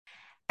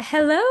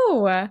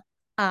Hello,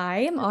 I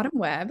am Autumn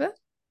Webb.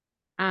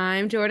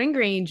 I'm Jordan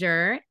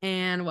Granger,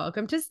 and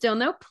welcome to Still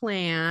No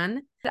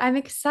Plan. I'm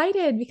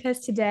excited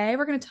because today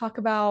we're going to talk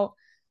about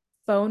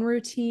phone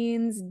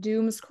routines,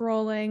 doom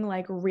scrolling,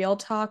 like real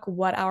talk,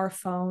 what our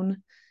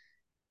phone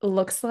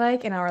looks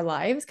like in our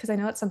lives. Because I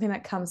know it's something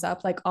that comes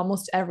up like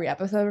almost every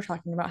episode. We're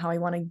talking about how we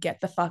want to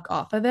get the fuck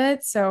off of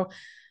it.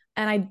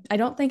 And I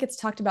don't think it's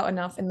talked about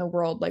enough in the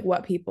world, like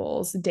what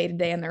people's day to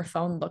day in their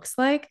phone looks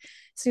like.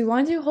 So we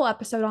want to do a whole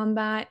episode on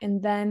that.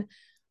 And then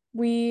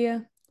we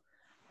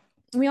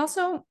we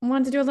also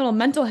wanted to do a little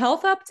mental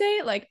health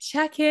update, like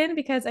check in,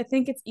 because I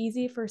think it's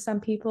easy for some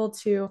people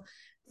to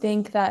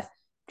think that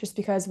just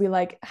because we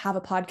like have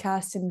a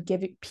podcast and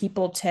give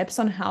people tips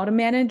on how to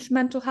manage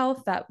mental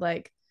health, that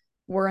like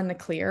we're in the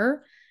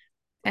clear.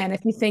 And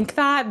if you think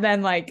that,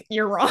 then like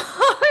you're wrong.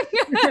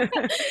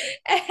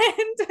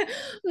 And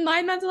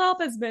my mental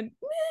health has been,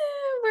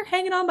 we're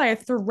hanging on by a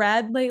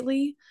thread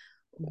lately.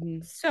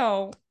 Mhm.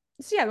 So,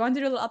 so yeah, we wanted to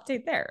do a little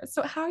update there.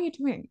 So, how are you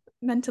doing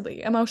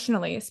mentally,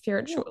 emotionally,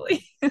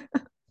 spiritually?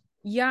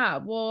 Yeah,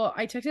 well,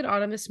 I texted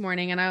Autumn this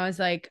morning and I was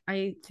like,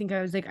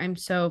 I'm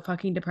so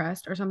fucking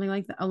depressed or something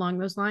like that along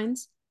those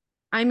lines.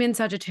 I'm in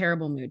such a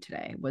terrible mood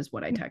today, was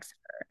what I texted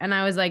her. And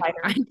I was like,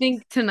 I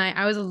think tonight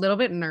I was a little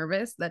bit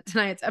nervous that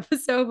tonight's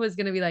episode was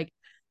going to be like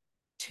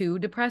too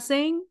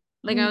depressing.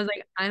 Like, I was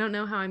like, I don't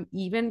know how I'm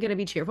even going to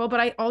be cheerful, but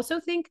I also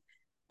think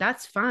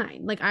that's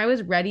fine. Like, I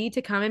was ready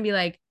to come and be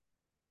like,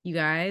 you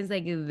guys,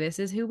 like this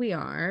is who we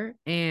are.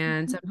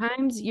 And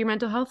sometimes your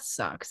mental health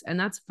sucks, and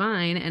that's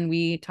fine. And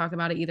we talk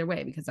about it either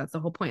way because that's the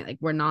whole point. Like,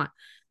 we're not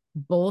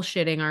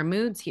bullshitting our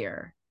moods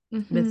here.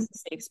 This Mm-hmm. is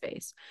a safe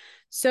space.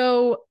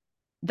 So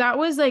that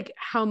was like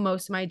how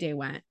most of my day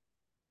went.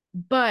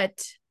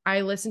 But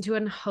I listened to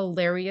an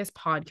hilarious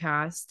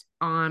podcast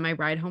on my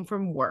ride home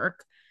from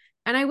work.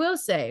 And I will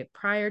say,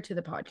 prior to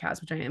the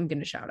podcast, which I am going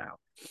to shout out,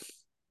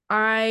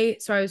 I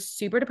was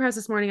super depressed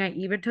this morning. I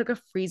even took a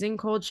freezing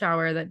cold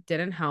shower that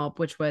didn't help,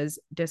 which was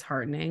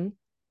disheartening.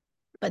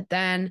 But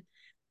then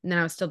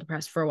I was still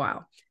depressed for a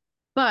while.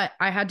 But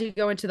I had to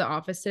go into the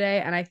office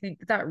today, and I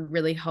think that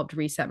really helped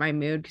reset my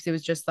mood because it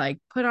was just like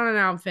put on an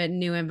outfit,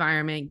 new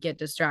environment, get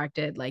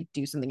distracted, like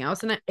do something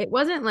else. And it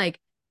wasn't like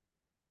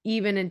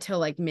even until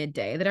like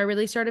midday that I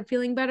really started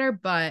feeling better.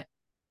 But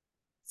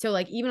so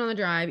like even on the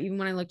drive, even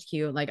when I looked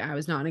cute, like I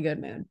was not in a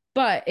good mood.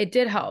 But it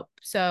did help.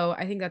 So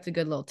I think that's a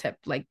good little tip.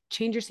 Like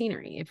change your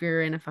scenery if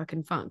you're in a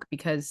fucking funk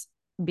because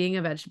being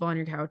a vegetable on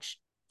your couch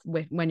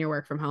when you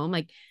work from home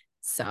like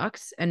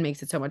sucks and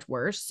makes it so much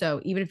worse.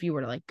 So even if you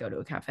were to like go to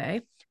a cafe.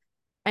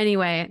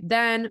 Anyway,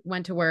 then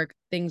went to work,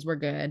 things were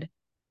good.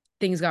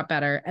 Things got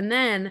better. And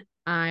then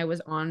I was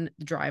on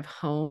the drive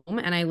home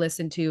and I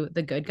listened to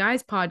the Good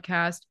Guys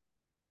podcast.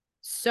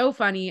 So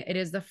funny. It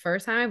is the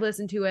first time I've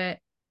listened to it.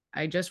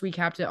 I just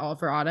recapped it all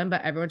for Autumn,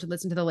 but everyone should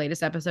listen to the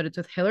latest episode. It's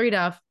with Hillary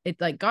Duff. It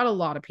like got a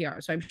lot of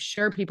PR, so I'm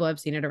sure people have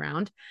seen it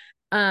around.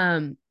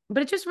 But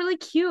it's just really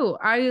cute.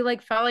 I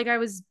like felt like I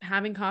was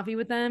having coffee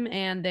with them,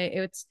 and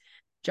it's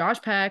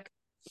Josh Peck,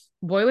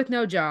 boy with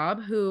no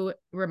job, who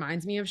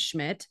reminds me of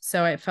Schmidt.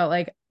 So it felt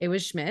like it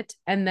was Schmidt,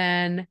 and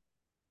then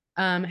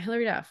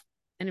Hillary Duff,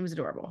 and it was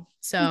adorable.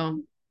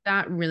 So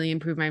that really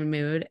improved my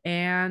mood.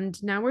 And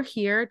now we're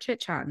here chit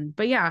chatting.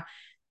 But yeah,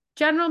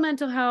 general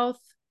mental health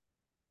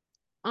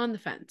on the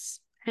fence,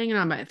 hanging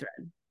on by a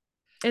thread.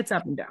 It's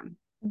up and down.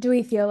 Do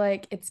we feel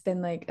like it's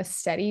been like a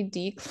steady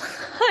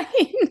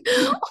decline?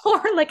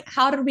 Or like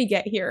how did we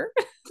get here?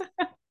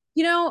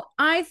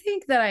 I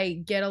think that I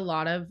get a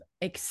lot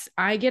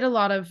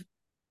of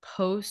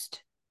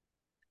post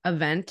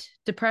event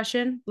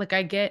depression. Like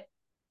I get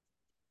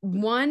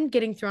one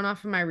getting thrown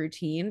off of my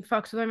routine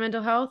fucks with my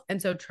mental health.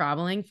 And so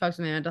traveling fucks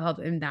with my mental health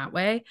in that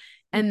way.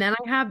 And then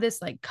I have this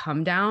like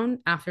come down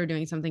after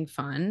doing something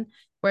fun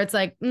where it's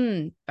like,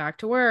 back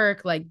to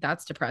work. Like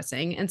that's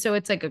depressing. And so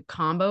it's like a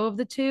combo of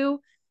the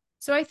two.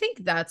 So I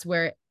think that's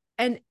where,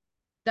 and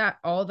that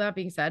all that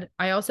being said,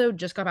 I also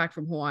just got back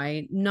from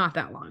Hawaii not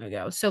that long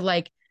ago. So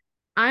like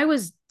I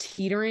was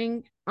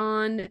teetering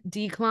on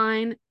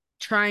decline,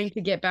 trying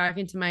to get back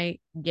into my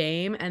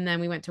game. And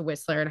then we went to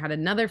Whistler and had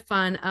another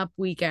fun up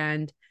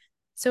weekend.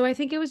 So I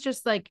think it was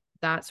just like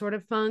that sort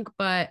of funk.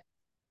 But I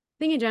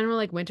think in general,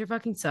 like winter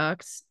fucking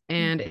sucks.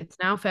 And it's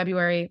now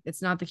February.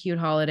 It's not the cute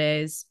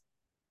holidays.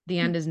 The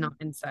end is not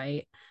in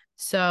sight.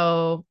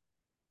 So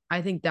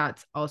I think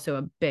that's also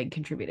a big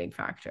contributing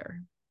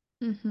factor.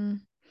 Mm-hmm.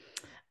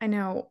 I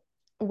know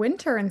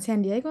winter in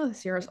San Diego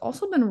this year has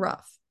also been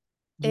rough.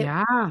 It's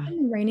Yeah.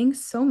 been raining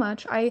so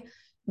much. I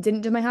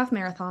didn't do my half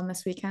marathon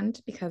this weekend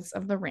because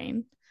of the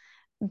rain.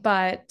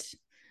 But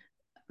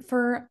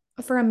for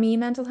a me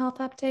mental health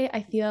update,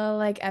 I feel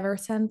like ever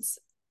since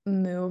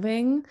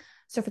moving,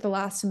 so for the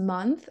last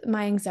month,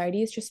 my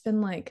anxiety has just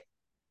been like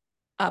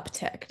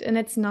upticked. And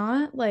it's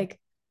not like,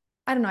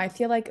 I don't know, I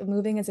feel like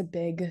moving is a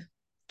big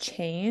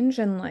change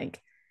and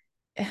like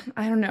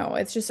I don't know,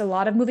 it's just a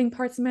lot of moving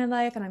parts in my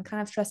life and I'm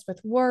kind of stressed with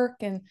work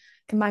and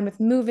combined with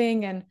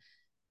moving and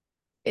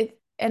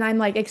and I'm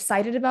like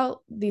excited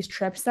about these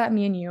trips that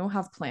me and you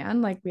have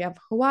planned. Like we have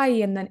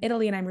Hawaii and then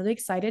Italy, and I'm really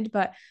excited,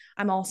 but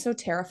I'm also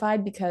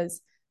terrified because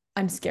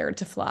I'm scared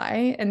to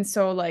fly. And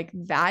so like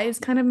that is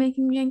kind of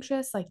making me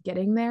anxious, like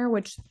getting there,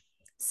 which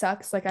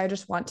sucks. Like I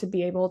just want to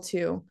be able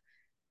to,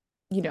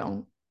 you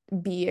know,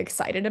 be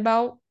excited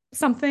about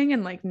something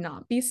and like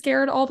not be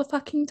scared all the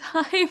fucking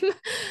time.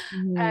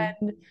 Mhm.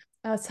 And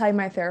I was telling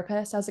my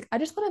therapist, I was like, I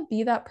just want to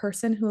be that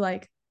person who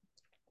like,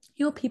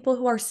 people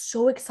who are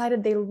so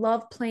excited. They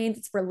love planes.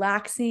 It's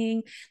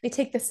relaxing. They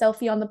take the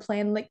selfie on the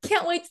plane, like,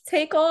 can't wait to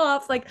take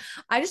off. Like,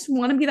 I just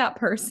want to be that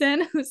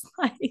person who's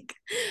like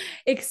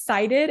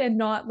excited and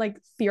not like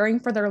fearing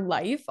for their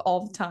life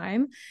all the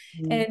time.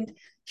 Mhm. And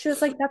she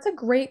was like, that's a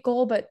great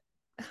goal, but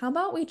how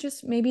about we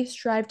just maybe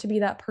strive to be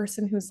that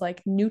person who's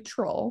like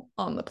neutral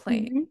on the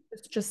plane? Mhm.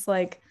 It's just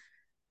like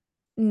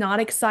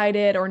not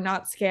excited or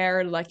not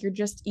scared. Like, you're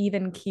just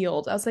even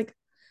keeled. I was like,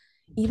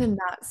 even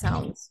that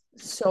sounds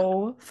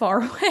so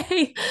far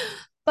away.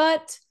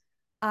 But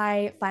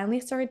I finally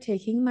started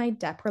taking my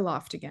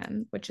Deproloft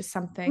again, which is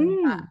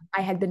something that Mm.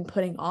 I had been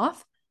putting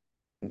off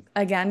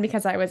again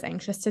because I was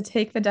anxious to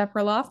take the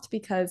Deproloft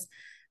because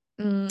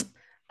mm,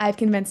 I've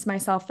convinced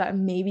myself that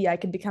maybe I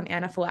could become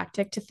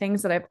anaphylactic to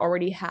things that I've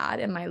already had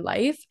in my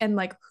life. And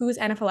like, who's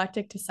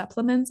anaphylactic to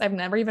supplements? I've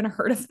never even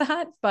heard of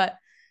that, but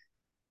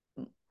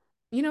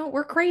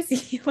we're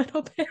crazy a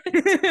little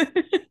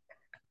bit.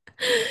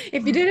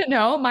 If you didn't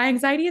know, my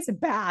anxiety is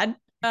bad.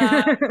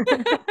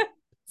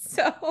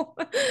 So,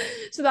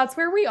 so that's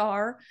where we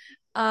are.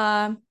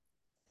 Um,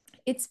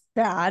 it's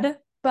bad,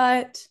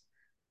 but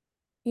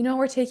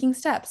we're taking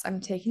steps. I'm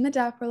taking the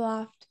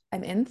Deproloft.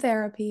 I'm in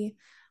therapy.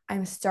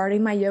 I'm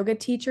starting my yoga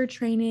teacher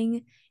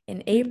training in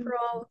Mm.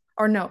 April,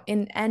 or no,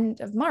 in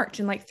end of March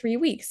in like 3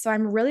 weeks. So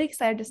I'm really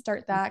excited to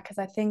start that because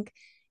I think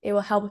it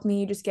will help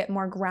me just get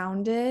more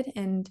grounded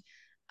and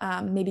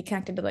maybe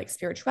connected to like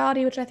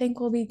spirituality, which I think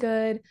will be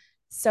good.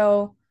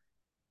 So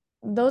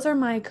those are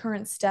my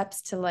current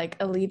steps to like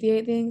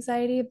alleviate the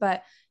anxiety.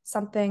 But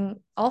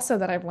something also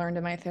that I've learned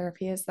in my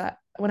therapy is that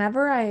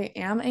whenever I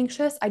am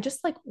anxious, I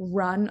just like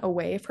run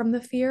away from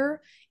the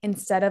fear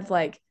instead of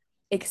like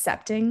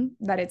accepting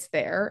that it's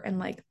there and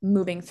like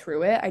moving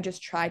through it. I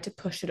just try to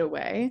push it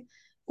away,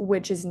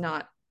 which is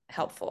not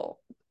helpful.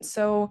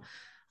 So,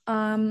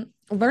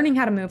 learning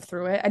how to move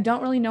through it. I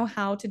don't really know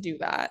how to do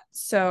that.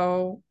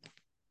 So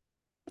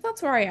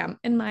that's where I am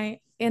in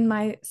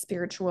my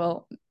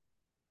spiritual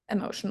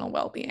emotional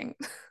well-being.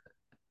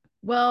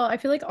 Well, I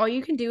feel like all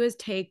you can do is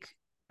take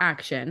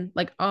action.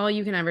 Like all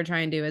you can ever try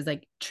and do is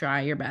like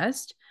try your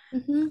best.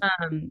 Mhm.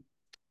 Um,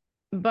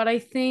 but I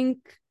think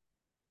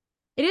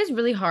it is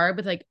really hard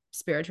with like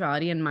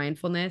spirituality and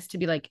mindfulness to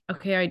be like,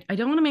 okay, I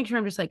don't want to make sure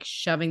I'm just like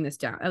shoving this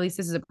down. At least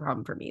this is a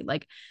problem for me.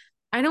 Like,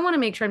 I don't want to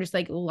make sure I'm just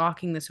like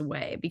locking this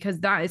away because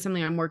that is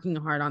something I'm working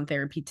hard on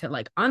therapy to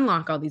like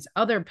unlock all these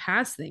other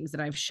past things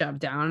that I've shoved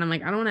down. And I'm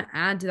like, I don't want to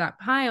add to that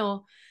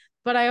pile,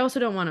 but I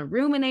also don't want to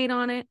ruminate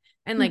on it.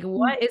 And like, Mhm.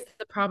 what is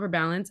the proper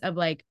balance of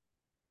like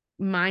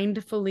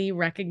mindfully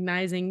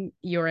recognizing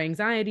your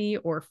anxiety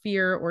or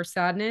fear or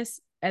sadness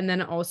and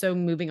then also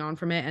moving on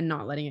from it and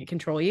not letting it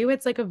control you?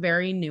 It's like a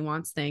very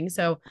nuanced thing.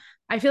 So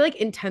I feel like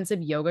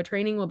intensive yoga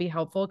training will be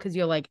helpful because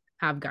you'll like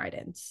have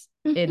guidance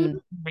in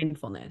Mhm.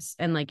 mindfulness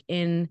and like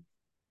in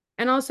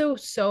and also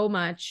so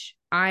much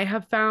I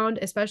have found,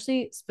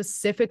 especially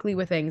specifically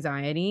with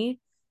anxiety,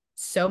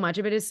 so much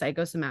of it is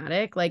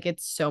psychosomatic. Like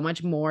it's so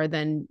much more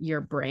than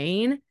your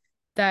brain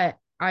that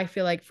I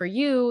feel like for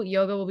you,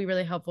 yoga will be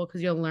really helpful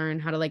because you'll learn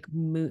how to like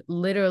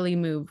literally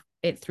move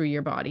it through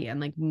your body and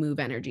like move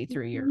energy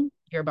through Mhm.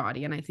 your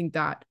body. And I think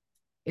that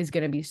is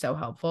going to be so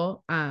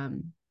helpful. So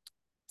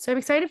I'm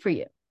excited for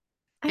you.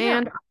 I know.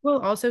 And I will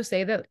also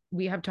say that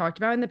we have talked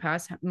about in the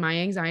past, my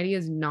anxiety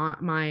is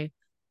not my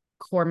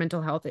core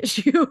mental health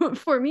issue.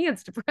 For me,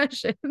 it's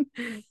depression.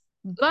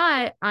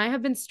 But I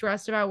have been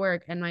stressed about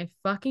work and my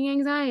fucking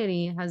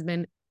anxiety has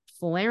been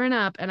flaring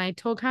up. And I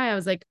told Kai, I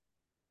was like,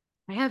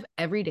 I have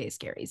everyday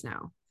scaries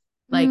now.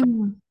 Like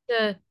Mm.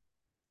 the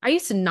I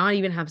used to not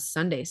even have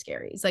Sunday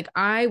scaries. Like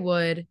I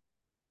would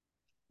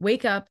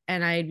wake up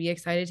and I'd be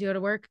excited to go to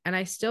work and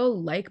I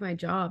still like my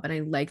job and I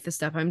like the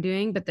stuff I'm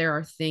doing, but there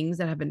are things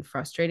that have been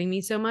frustrating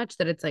me so much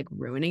that it's like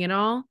ruining it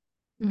all.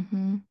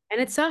 Mhm. And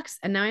it sucks.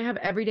 And now I have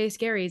everyday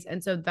scaries.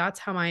 And so that's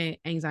how my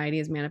anxiety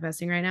is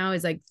manifesting right now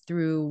is like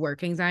through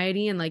work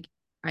anxiety. And like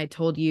I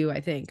told you,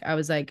 I think I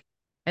was like,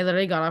 I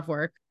literally got off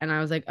work and I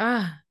was like,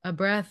 a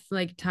breath,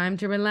 like time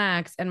to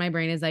relax. And my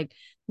brain is like,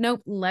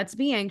 nope, let's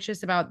be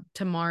anxious about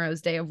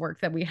tomorrow's day of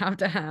work that we have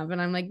to have.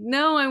 And I'm like,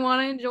 no, I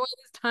want to enjoy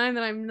this time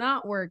that I'm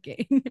not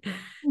working.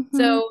 Mhm.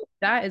 So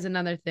that is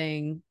another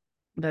thing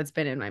that's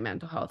been in my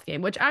mental health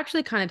game, which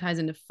actually kind of ties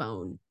into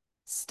phone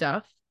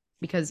stuff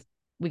because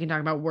we can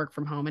talk about work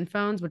from home and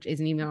phones, which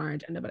isn't even on our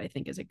agenda, but I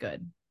think is a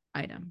good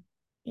item.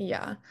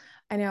 Yeah,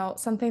 I know.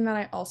 Something that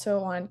I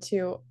also want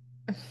to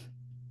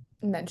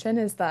mention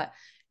is that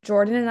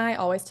Jordan and I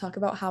always talk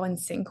about how in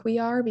sync we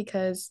are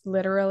because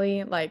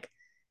literally, like,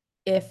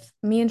 if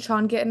me and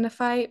Sean get in a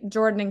fight,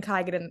 Jordan and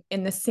Kai get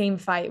in the same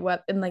fight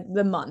what in like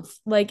the month.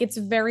 Like it's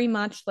very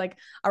much like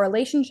our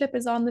relationship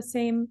is on the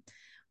same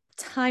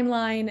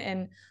timeline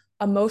and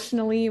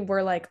emotionally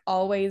we're like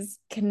always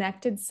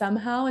connected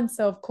somehow. And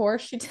so of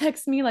course she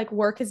texts me like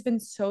work has been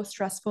so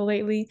stressful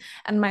lately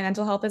and my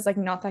mental health is like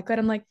not that good.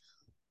 I'm like,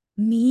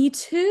 me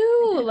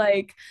too.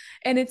 Like,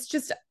 and it's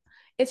just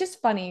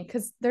funny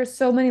because there's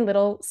so many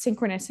little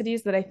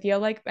synchronicities that I feel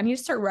like I need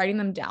to start writing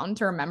them down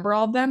to remember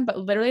all of them. But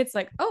literally, it's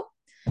like,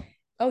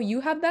 oh,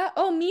 you have that?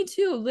 Oh, me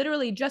too.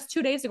 Literally, just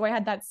 2 days ago, I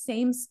had that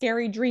same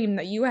scary dream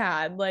that you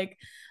had. Like,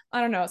 I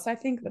don't know. So I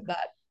think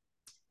that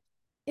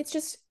it's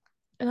just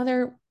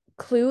another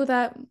clue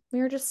that we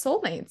are just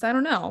soulmates. I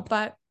don't know,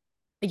 but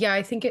Yeah,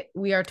 I think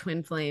we are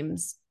twin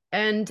flames.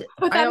 And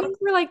but I that also, means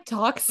we're like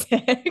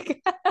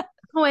toxic.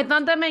 oh, I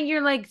thought that meant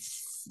you're like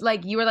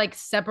you were like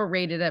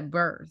separated at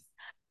birth.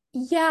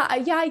 Yeah,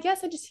 I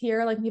guess I just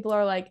hear like people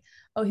are like,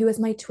 oh, he was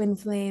my twin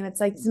flame. It's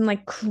like some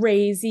like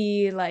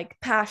crazy, like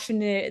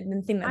passionate and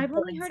then thing that I've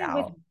only burns heard it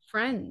with out.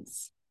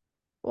 friends.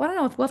 Well, I don't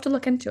know. We'll have to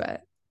look into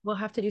it. We'll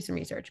have to do some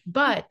research.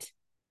 But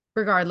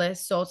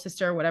regardless, soul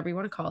sister, whatever you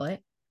want to call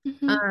it.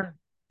 Mhm. Um,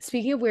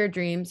 Speaking of weird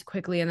dreams,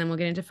 quickly, and then we'll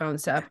get into phone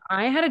stuff.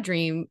 I had a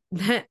dream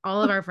that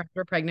all of our friends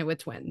were pregnant with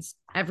twins,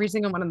 every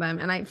single one of them.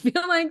 And I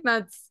feel like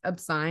that's a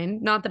sign.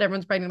 Not that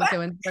everyone's pregnant with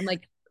twins, but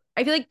like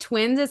I feel like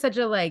twins is such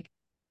a like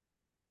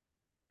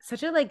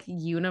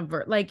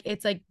universe, like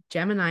it's like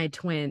Gemini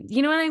twins.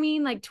 You know what I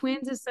mean? Like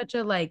twins is such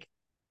a like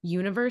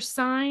universe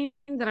sign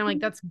that I'm like,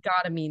 that's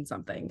gotta mean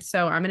something.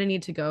 So I'm gonna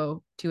need to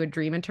go to a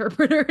dream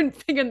interpreter and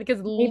figure because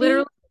Maybe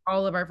literally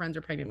all of our friends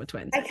are pregnant with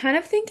twins. I kind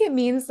of think it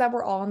means that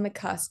we're all on the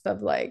cusp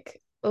of like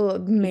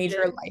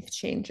major life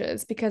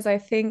changes because I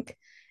think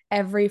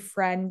every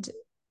friend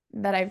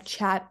that I've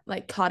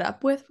caught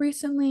up with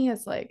recently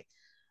is like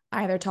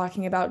either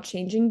talking about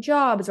changing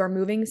jobs or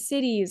moving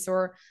cities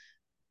or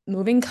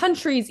moving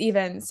countries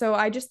even. So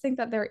I just think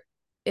that there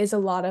is a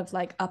lot of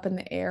like up in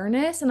the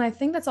airness. And I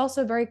think that's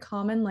also very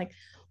common. Like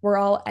we're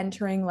all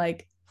entering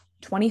like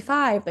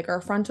 25, like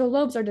our frontal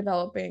lobes are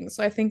developing.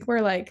 So I think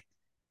we're like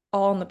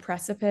all on the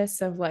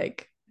precipice of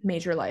like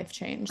major life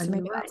change. So And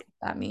you're maybe right. that's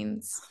what that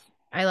means.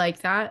 I like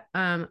that.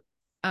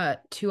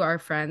 To our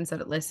friends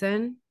that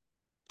listen,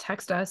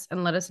 text us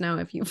and let us know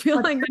if you feel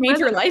What's like your that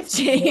major life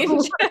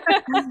change?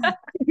 resonates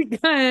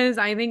because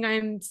I think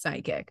I'm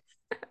psychic.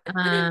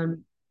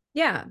 Um,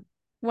 yeah.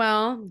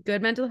 Well,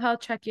 good mental health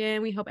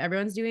check-in. We hope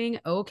everyone's doing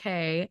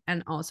okay.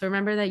 And also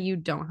remember that you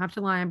don't have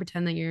to lie and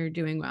pretend that you're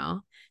doing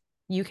well.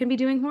 You can be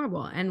doing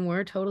horrible, and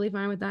we're totally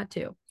fine with that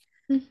too.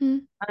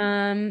 Mhm.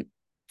 Um,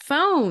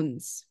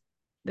 Phones.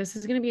 This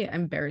is gonna be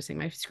embarrassing.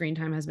 My screen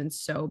time has been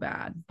so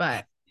bad,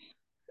 but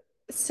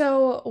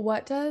So,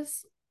 what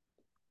does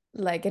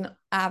like an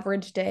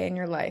average day in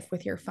your life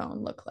with your phone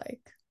look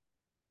like?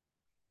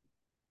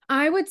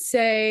 I would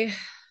say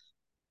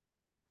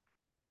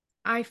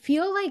I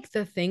feel like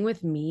the thing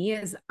with me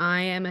is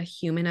I am a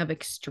human of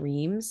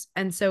extremes.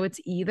 And so it's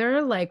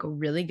either like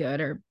really good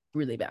or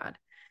really bad.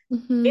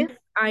 Hmm. If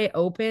I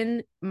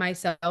open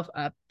myself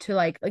up to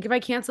like if I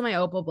cancel my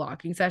Opal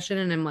blocking session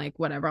and I'm like,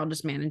 whatever, I'll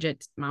just manage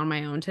it on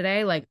my own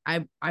today, like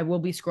I will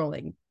be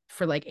scrolling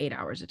for like 8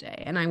 hours a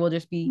day and I will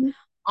just be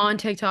on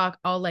TikTok.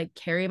 I'll like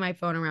carry my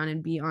phone around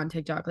and be on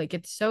TikTok. Like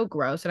it's so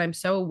gross and I'm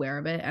so aware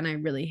of it and I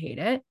really hate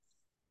it.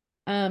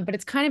 But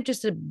it's kind of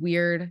just a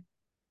weird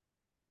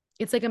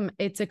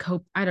it's a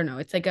cope. I don't know.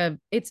 It's like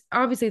it's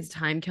obviously it's a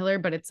time killer,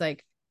 but it's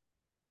like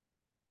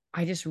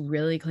I just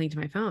really cling to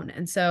my phone.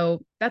 And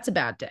so that's a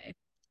bad day.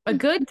 A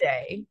good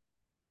day,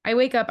 I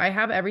wake up, I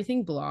have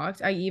everything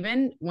blocked. I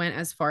even went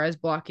as far as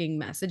blocking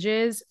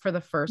messages for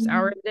the first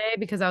hour Mhm. of the day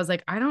because I was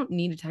like, I don't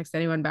need to text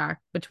anyone back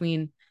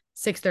between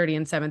 6:30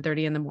 and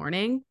 7:30 in the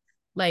morning.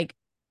 Like,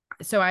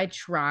 so I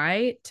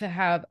try to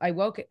have I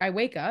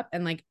wake up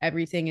and like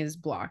everything is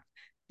blocked.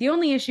 The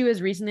only issue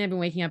is recently I've been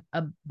waking up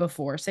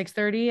before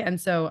 6:30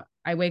 and so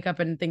I wake up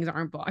and things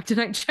aren't blocked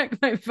and I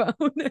check my phone.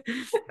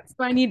 So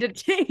I need to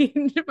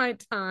change my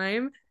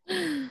time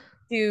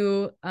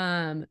to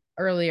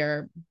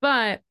earlier.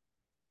 But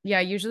yeah,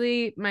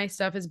 usually my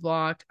stuff is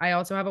blocked. I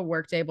also have a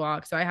workday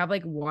block. So I have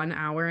like 1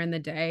 hour in the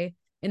day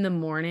in the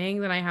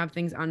morning that I have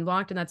things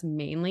unblocked. And that's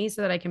mainly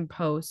so that I can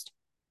post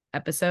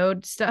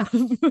episode stuff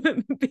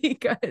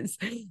because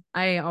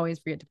I always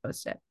forget to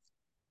post it.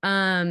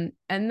 And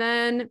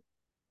then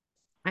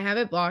I have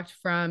it blocked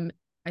from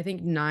I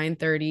think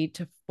 9:30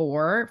 to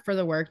 4 for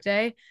the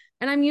workday.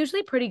 And I'm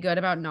usually pretty good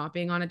about not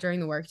being on it during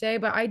the workday,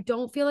 but I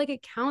don't feel like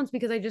it counts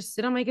because I just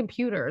sit on my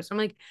computer. So I'm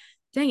like,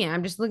 dang it,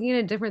 I'm just looking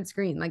at a different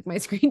screen. Like my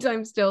screen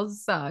time still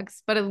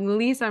sucks, but at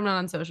least I'm not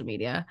on social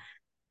media.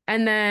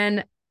 And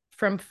then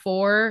from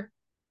 4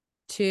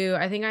 to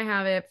I think I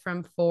have it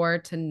from 4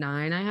 to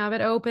 9, I have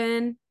it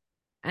open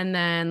and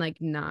then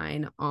like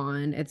 9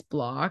 on it's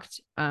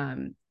blocked.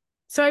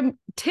 So I'm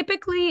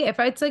typically if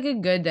it's like a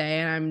good day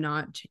and I'm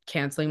not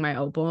canceling my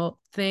Opal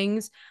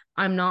things,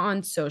 I'm not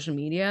on social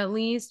media at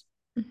least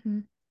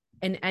Mhm.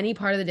 in any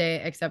part of the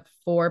day except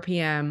 4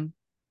 p.m.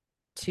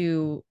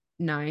 to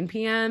 9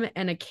 p.m.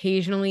 and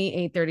occasionally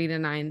 8:30 to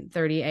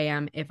 9:30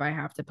 a.m. if I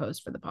have to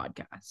post for the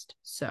podcast.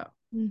 So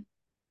Mm.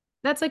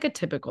 that's like a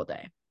typical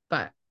day.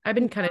 But I've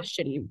been kind of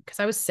shitty because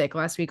I was sick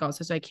last week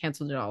also, so I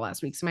canceled it all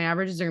last week. So my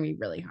averages are gonna be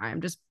really high.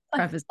 I'm just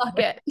Like, prefacing fuck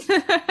with it.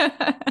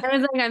 I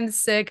was like, I'm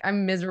sick,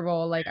 I'm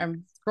miserable, like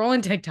I'm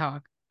scrolling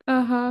TikTok.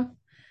 Uh-huh.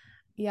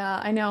 Yeah,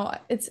 I know.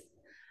 It's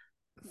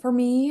for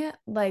me,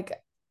 like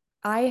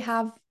I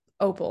have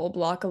Opal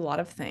block a lot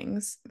of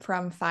things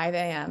from 5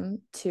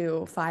 a.m.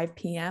 to 5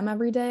 p.m.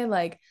 every day,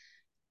 like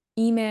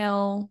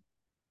email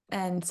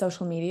and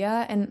social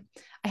media. And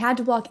I had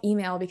to block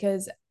email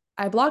because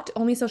I blocked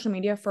only social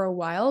media for a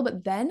while,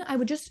 but then I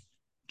would just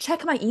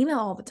check my email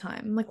all the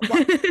time. I'm like,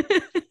 what?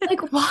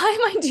 Like, why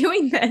am I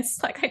doing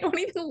this? Like, I don't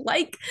even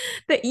like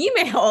the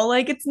email.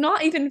 Like, it's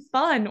not even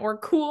fun or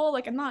cool.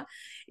 Like, I'm not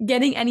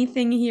getting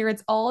anything here.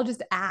 It's all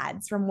just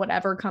ads from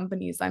whatever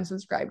companies I'm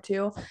subscribed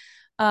to.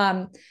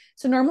 Um,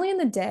 so normally in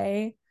the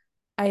day,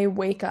 I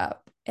wake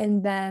up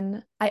and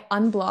then I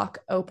unblock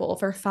Opal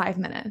for 5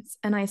 minutes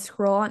and I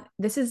scroll on.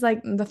 This is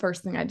like the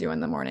first thing I do in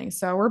the morning.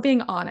 So we're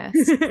being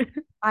honest.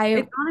 I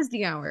It's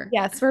honesty hour.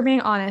 Yes, we're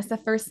being honest. The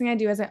first thing I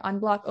do is I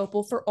unblock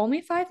Opal for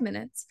only 5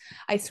 minutes.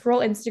 I scroll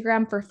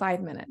Instagram for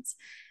 5 minutes.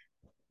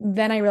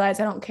 Then I realize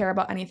I don't care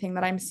about anything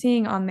that I'm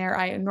seeing on there.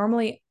 I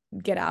normally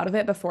get out of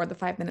it before the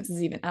 5 minutes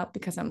is even up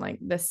because I'm like,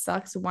 this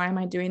sucks. Why am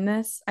I doing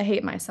this? I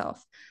hate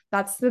myself.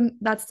 That's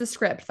the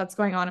script that's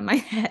going on in my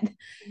head.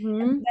 And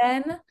Mhm.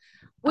 then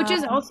Which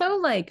is also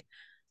like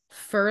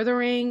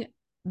furthering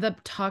the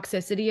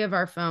toxicity of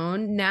our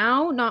phone.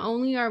 Now, not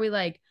only are we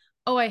like,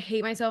 oh, I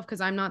hate myself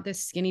because I'm not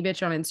this skinny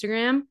bitch on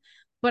Instagram,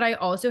 but I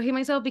also hate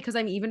myself because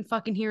I'm even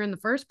fucking here in the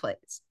first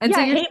place. And yeah,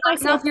 so I you're hate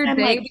starting myself off that your I'm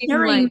day like being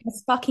carrying like,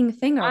 this fucking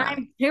thing around.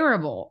 I'm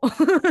terrible.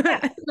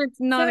 Yeah. It's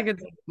not So a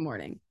good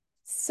morning.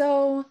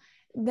 So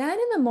then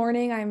in the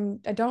morning,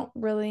 I don't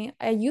really,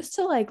 I used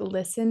to like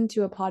listen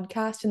to a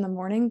podcast in the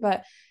morning,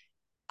 but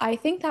I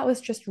think that was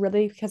just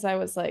really because I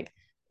was like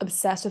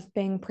obsessed with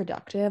being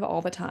productive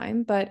all the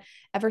time. But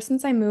ever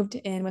since I moved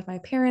in with my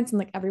parents and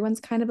like everyone's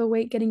kind of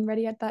awake getting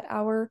ready at that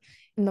hour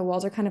and the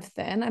walls are kind of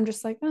thin, I'm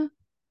just like,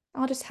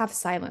 I'll just have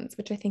silence,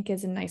 which I think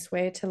is a nice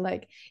way to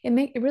like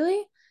it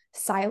really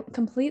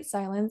complete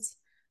silence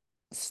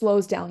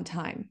slows down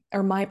time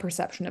or my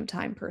perception of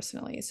time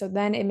personally. So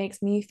then it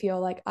makes me feel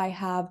like I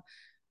have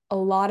a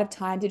lot of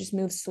time to just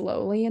move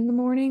slowly in the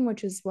morning,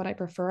 which is what I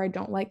prefer. I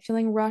don't like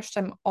feeling rushed.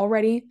 I'm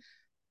already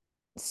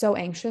so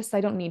anxious. I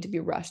don't need to be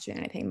rushed to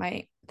anything.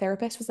 My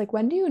therapist was like,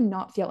 when do you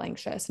not feel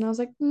anxious? And I was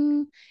like,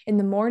 in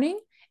the morning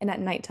and at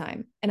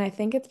nighttime. And I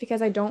think it's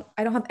because I don't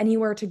have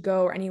anywhere to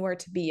go or anywhere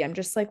to be. I'm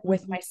just like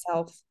with Mhm.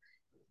 myself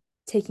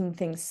taking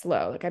things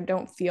slow. Like I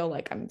don't feel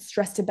like I'm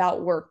stressed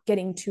about work,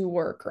 getting to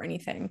work or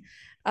anything.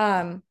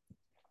 Um,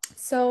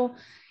 so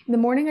in the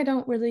morning, I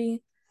don't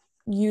really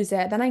use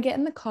it. Then I get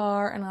in the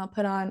car and I'll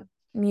put on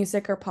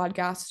music or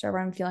podcast, whatever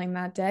I'm feeling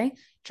that day,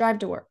 drive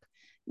to work.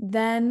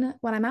 Then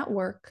when I'm at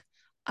work,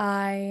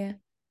 I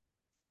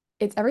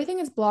it's everything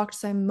is blocked,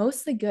 so I'm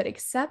mostly good,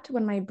 except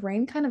when my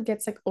brain kind of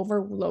gets like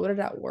overloaded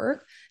at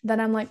work. Then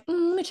I'm like,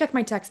 let me check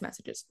my text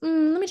messages.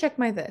 Let me check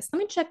my this. Let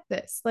me check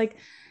this. Like,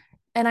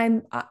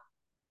 and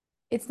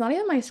it's not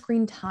even my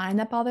screen time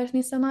that bothers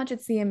me so much.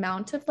 It's the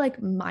amount of like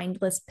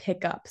mindless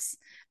pickups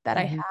that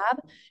I Mhm. have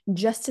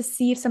just to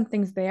see if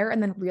something's there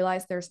and then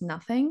realize there's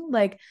nothing.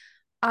 Like,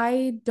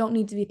 I don't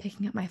need to be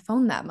picking up my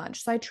phone that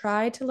much. So I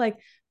try to like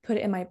put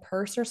it in my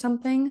purse or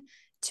something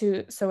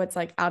to so it's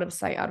like out of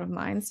sight, out of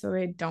mind, so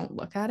I don't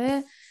look at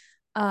it.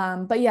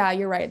 But yeah,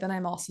 you're right. Then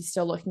I'm also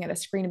still looking at a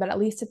screen, but at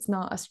least it's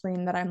not a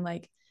screen that I'm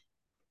like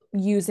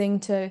using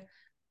to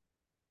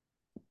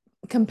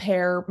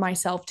compare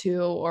myself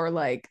to or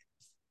like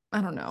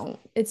I don't know.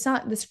 It's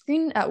not the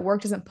screen at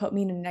work doesn't put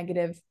me in a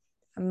negative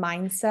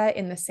mindset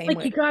in the same Like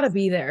way you gotta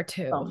be there the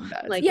too. phone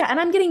does. Like Yeah, and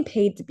I'm getting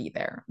paid to be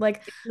there.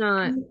 Like, it's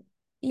not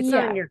it's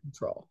not in yeah, your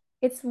control.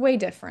 it's way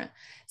different.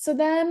 So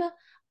then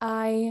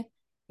I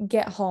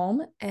get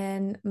home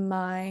and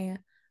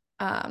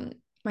um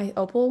my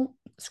Opal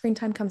screen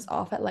time comes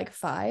off at like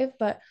 5,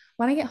 but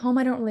when I get home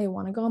I don't really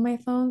want to go on my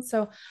phone.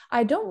 So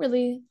I don't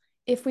really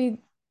if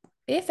we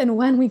if and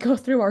when we go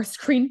through our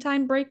screen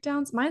time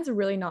breakdowns, mine's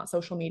really not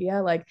social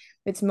media. Like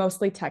it's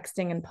mostly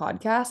texting and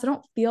podcasts. I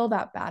don't feel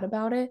that bad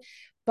about it.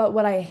 But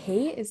what I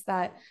hate is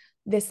that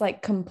this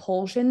like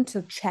compulsion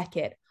to check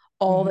it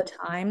all Mhm. the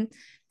time,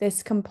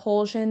 this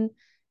compulsion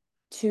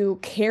to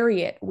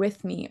carry it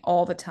with me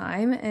all the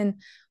time.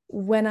 And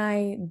when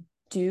I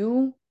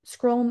do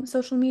scroll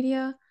social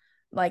media,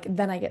 like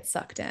then I get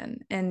sucked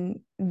in and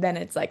then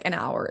it's like an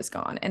hour is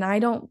gone. And I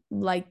don't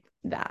like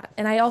that.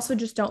 And I also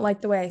just don't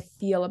like the way I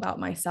feel about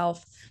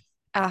myself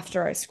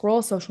after I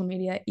scroll social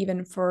media,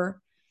 even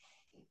for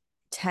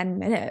 10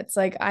 minutes.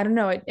 Like, I don't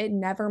know, it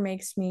never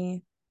makes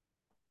me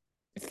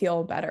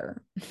feel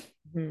better.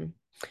 Mhm.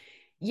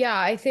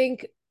 Yeah,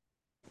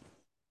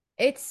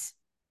 it's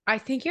I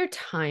think your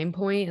time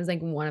point is like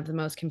one of the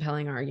most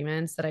compelling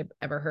arguments that I've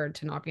ever heard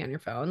to not be on your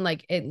phone.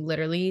 Like it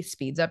literally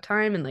speeds up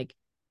time and like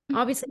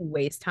obviously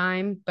wastes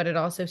time, but it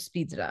also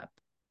speeds it up.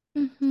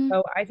 Hmm.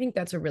 So I think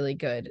that's a really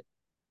good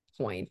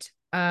point.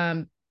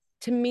 To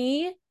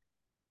me,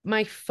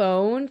 my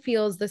phone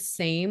feels the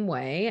same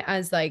way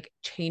as like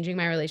changing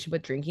my relationship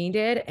with drinking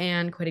did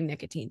and quitting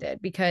nicotine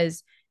did,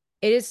 because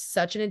it is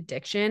such an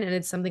addiction and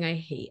it's something I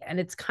hate. And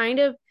it's kind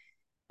of,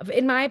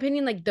 in my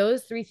opinion, like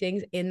those three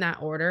things in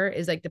that order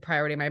is like the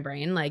priority of my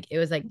brain. Like it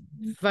was like,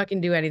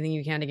 fucking do anything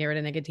you can to get rid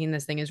of nicotine.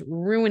 This thing is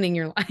ruining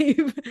your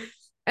life.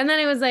 And then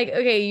it was like,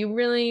 okay, you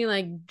really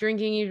like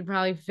drinking, you should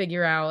probably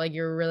figure out like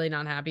you're really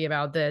not happy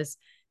about this,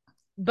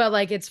 but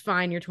like it's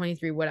fine, you're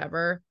 23,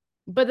 whatever.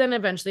 But then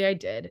eventually I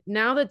did.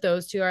 Now that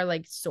those two are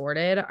like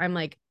sorted, I'm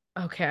like,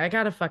 okay, I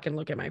gotta fucking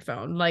look at my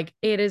phone. Like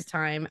it is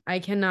time. I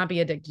cannot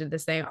be addicted to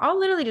this thing. I'll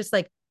literally just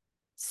like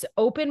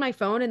open my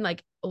phone and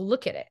like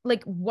look at it.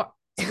 Like what?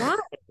 Why?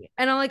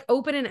 And I'll like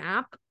open an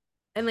app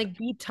and like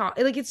be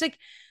taught. Like it's like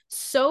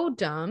so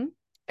dumb.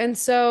 And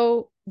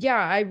so yeah,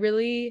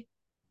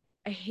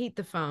 I hate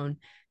the phone.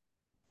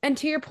 And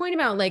to your point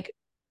about like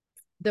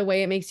the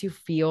way it makes you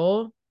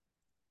feel,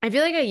 I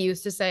feel like I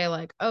used to say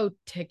like, oh,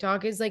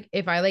 TikTok is like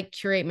if I like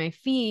curate my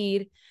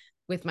feed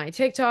with my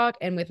TikTok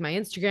and with my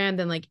Instagram,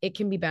 then like it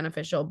can be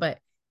beneficial. But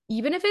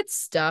even if it's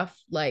stuff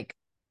like,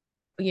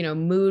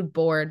 mood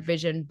board,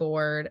 vision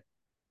board,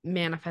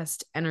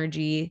 manifest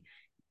energy,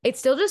 it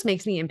still just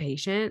makes me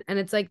impatient. And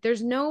it's like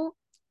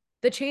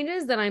the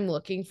changes that I'm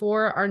looking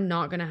for are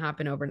not going to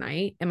happen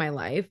overnight in my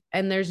life.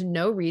 And there's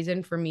no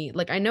reason for me,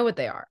 like, I know what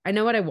they are. I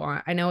know what I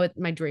want. I know what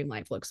my dream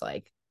life looks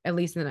like, at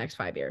least in the next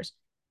 5 years.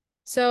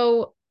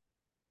 So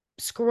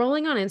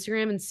scrolling on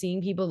Instagram and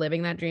seeing people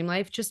living that dream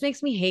life just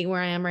makes me hate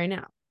where I am right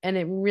now. And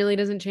it really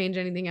doesn't change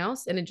anything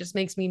else. And it just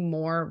makes me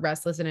more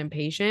restless and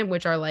impatient,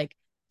 which are like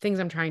things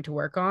I'm trying to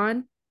work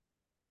on.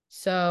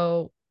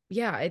 So,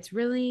 yeah, it's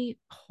really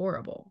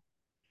horrible.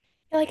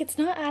 Like it's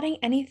not adding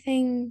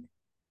anything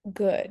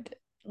good.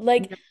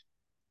 Like,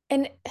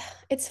 and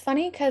it's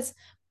funny because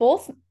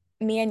both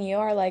me and you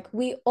are like,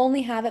 we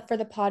only have it for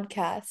the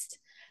podcast.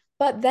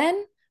 But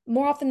then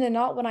more often than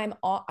not, when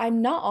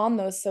I'm not on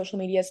those social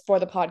medias for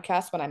the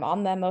podcast when I'm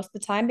on them most of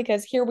the time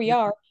because here we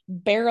are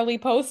barely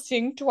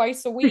posting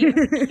twice a week.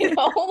 You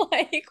know,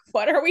 like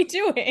what are we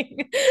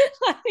doing?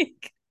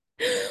 Like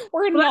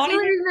we're Well, that's not the only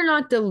even, reason they're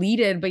not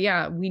deleted, but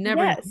yeah, we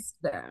never use yes.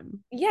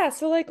 them. Yeah,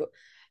 so like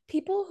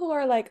people who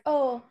are like,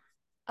 "Oh,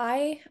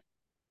 I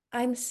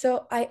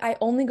I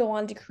only go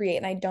on to create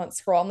and I don't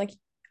scroll." I'm like,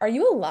 "Are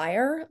you a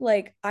liar?"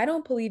 Like, I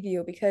don't believe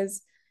you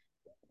because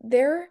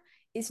there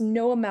is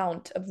no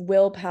amount of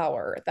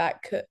willpower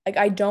that could like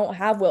I don't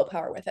have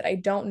willpower with it. I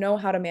don't know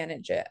how to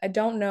manage it. I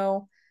don't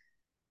know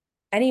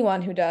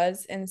anyone who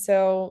does. And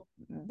so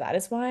that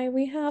is why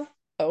we have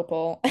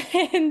Opal.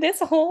 And this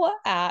whole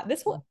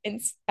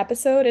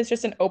episode is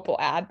just an Opal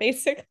ad,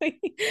 basically.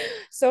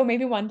 So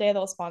maybe one day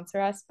they'll sponsor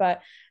us,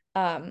 but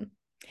um,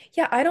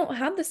 yeah, I don't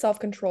have the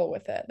self-control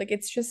with it. Like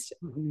it's just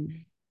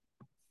Mm-mm.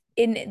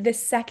 in the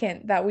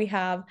second that we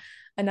have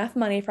enough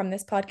money from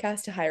this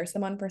podcast to hire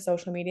someone for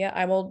social media,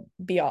 I will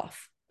be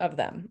off of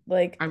them.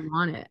 Like I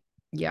want it.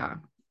 Yeah.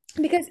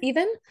 because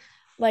even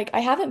like I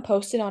haven't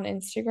posted on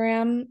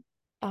Instagram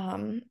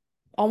um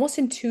almost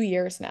in 2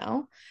 years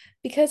now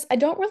because I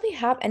don't really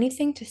have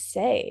anything to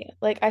say.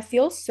 Like I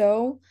feel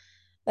so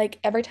like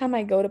every time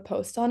I go to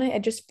post on it,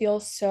 it just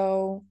feels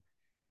so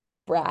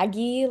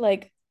braggy.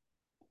 Like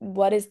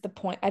what is the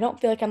point? I don't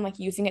feel like I'm like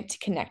using it to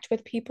connect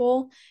with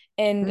people.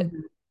 And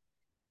Mhm.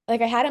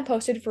 like I hadn't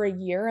posted for a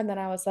year and then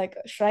I was like,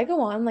 should I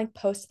go on like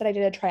post that I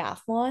did a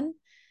triathlon?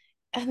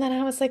 And then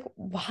I was like,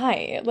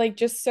 why? Like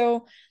just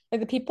so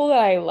like the people that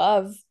I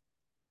love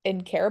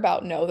and care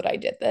about know that I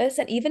did this.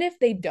 And even if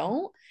they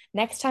don't,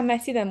 next time I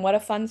see them, what a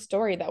fun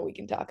story that we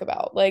can talk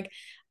about. Like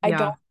I don't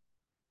Yeah.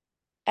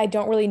 I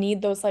don't really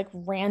need those like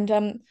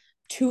random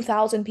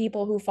 2,000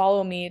 people who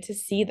follow me to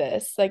see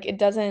this. Like it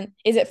doesn't,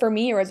 is it for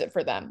me or is it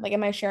for them? Like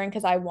am I sharing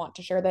because I want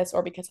to share this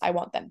or because I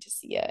want them to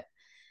see it?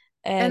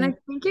 And I And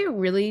think it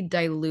really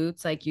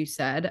dilutes, like you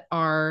said,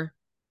 our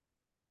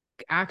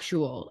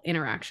actual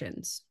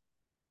interactions,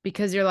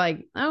 because you're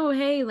like, oh,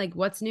 hey, like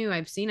what's new?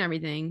 I've seen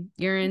everything.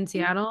 You're in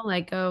Seattle?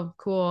 Like, oh,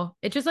 cool.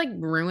 It just like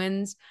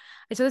ruins.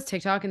 I saw this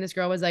TikTok and this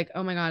girl was like,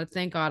 oh my God,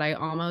 thank God I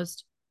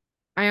almost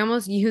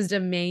used a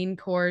main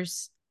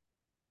course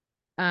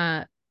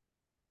uh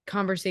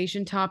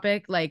conversation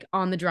topic like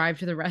on the drive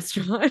to the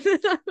restaurant.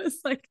 I was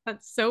like,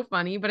 that's so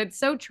funny, but it's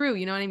so true.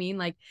 You know what I mean?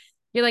 Like,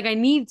 you're like, I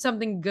need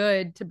something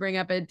good to bring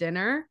up at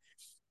dinner.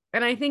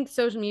 And I think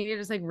social media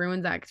just like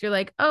ruins that because you're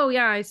like, oh,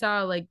 yeah, I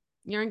saw like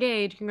you're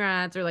engaged,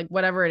 congrats, or like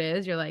whatever it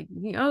is. You're like,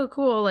 oh,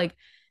 cool. Like,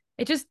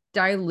 it just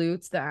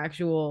dilutes the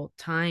actual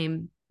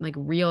time, like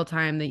real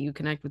time that you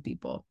connect with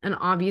people. And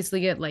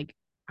obviously, it like,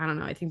 I don't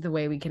know, I think the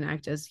way we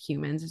connect as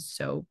humans is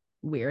so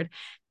weird.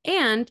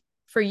 And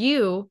for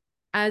you,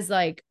 as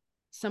like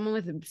someone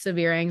with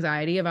severe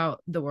anxiety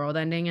about the world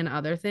ending and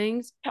other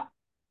things,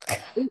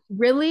 it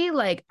really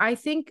like, I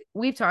think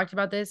we've talked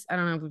about this. I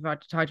don't know if we've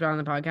talked about it on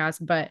the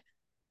podcast, but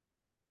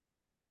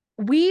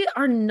we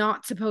are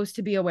not supposed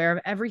to be aware of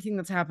everything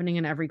that's happening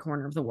in every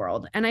corner of the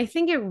world. And I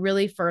think it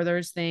really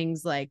furthers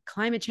things like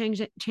climate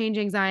change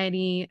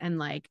anxiety and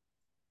like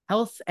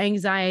health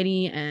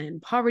anxiety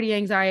and poverty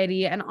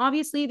anxiety. And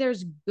obviously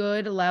there's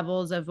good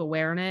levels of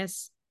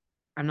awareness.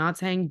 I'm not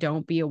saying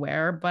don't be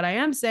aware, but I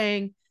am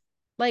saying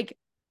like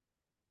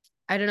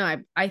I don't know.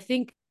 I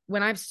think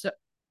when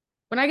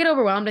I get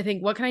overwhelmed, I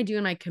think, what can I do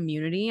in my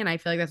community? And I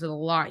feel like that's a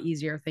lot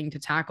easier thing to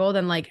tackle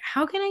than like,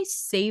 how can I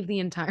save the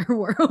entire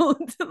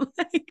world?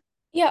 Like,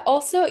 Yeah,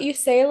 also you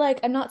say like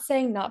I'm not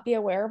saying not be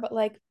aware, but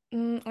like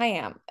I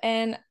am.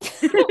 And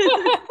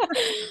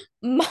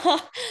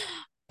my,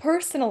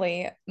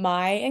 personally,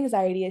 my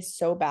anxiety is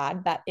so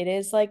bad that it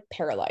is like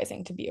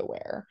paralyzing to be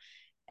aware.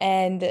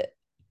 And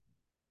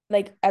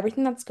like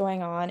everything that's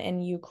going on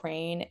in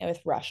Ukraine and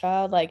with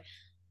Russia, like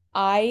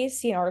I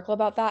see an article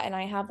about that and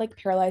I have like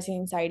paralyzing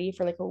anxiety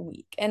for like a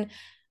week. And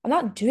I'm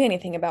not doing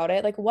anything about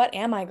it. Like, what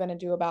am I going to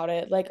do about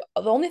it? Like,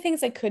 the only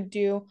things I could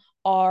do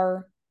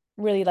are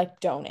really like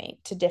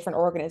donate to different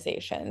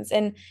organizations.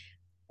 And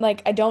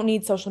like, I don't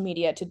need social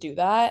media to do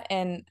that.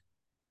 And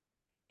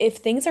if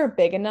things are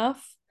big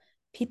enough,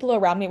 people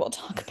around me will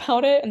talk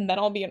about it and then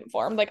I'll be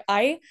informed.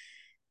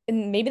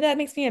 And maybe that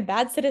makes me a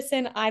bad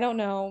citizen. I don't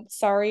know.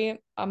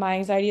 Sorry. My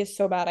anxiety is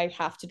so bad. I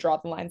have to draw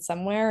the line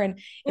somewhere. And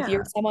if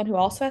you're yeah, someone who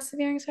also has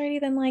severe anxiety,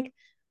 then like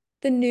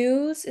the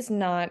news is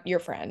not your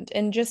friend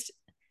and just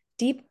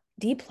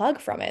deplug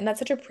from it. And that's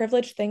such a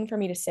privileged thing for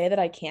me to say that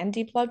I can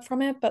deplug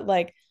from it, but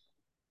like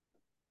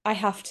I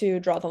have to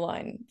draw the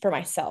line for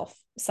myself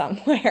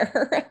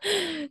somewhere.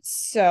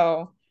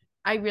 So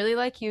I really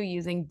like you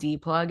using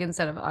deplug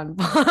instead of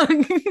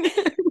unplug.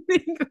 I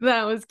think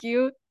that was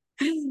cute.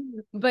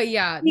 But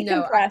yeah,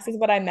 no, decompress is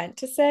what I meant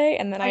to say.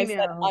 And then I I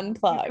said know you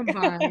unplug.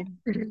 combined.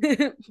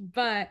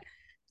 But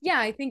yeah,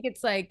 I think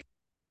it's like,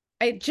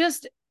 I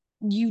just,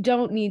 you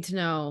don't need to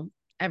know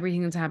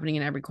everything that's happening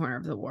in every corner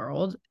of the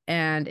world.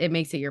 And it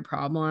makes it your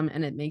problem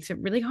and it makes it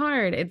really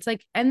hard. It's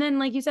like, and then,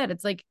 like you said,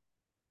 it's like,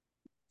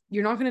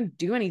 you're not going to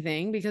do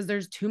anything because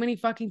there's too many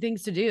fucking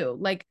things to do.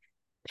 Like,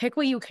 pick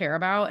what you care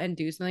about and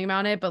do something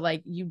about it. But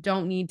like, you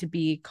don't need to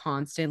be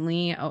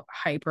constantly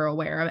hyper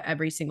aware of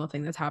every single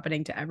thing that's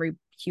happening to every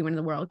human in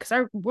the world because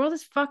our world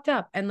is fucked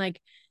up. And like,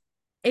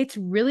 it's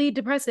really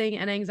depressing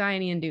and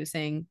anxiety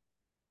inducing.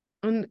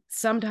 And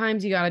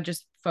sometimes you got to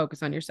just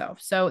focus on yourself.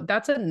 So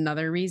that's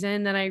another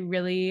reason that I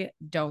really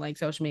don't like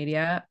social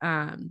media.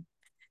 And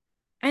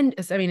I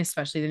mean,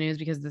 especially the news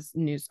because this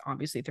news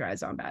obviously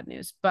thrives on bad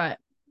news. But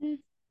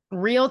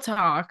real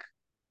talk,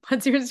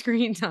 what's your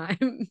screen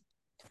time?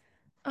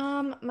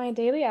 My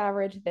daily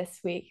average this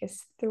week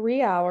is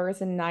 3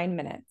 hours and 9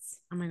 minutes.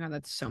 Oh my God,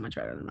 that's so much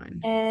better than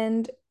mine.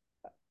 And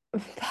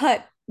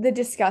but the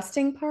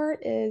disgusting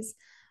part is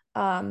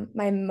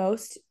my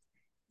most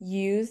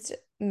used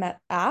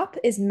app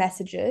is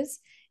messages.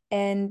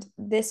 And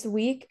this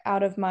week,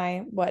 out of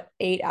my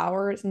 8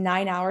 hours,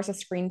 9 hours of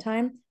screen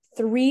time,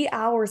 3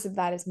 hours of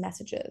that is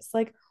messages.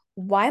 Like,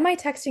 why am I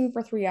texting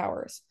for 3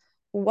 hours?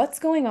 What's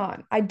going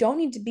on? I don't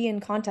need to be in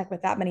contact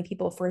with that many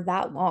people for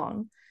that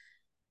long.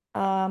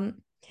 Um,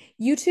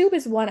 YouTube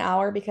is 1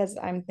 hour because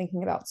I'm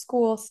thinking about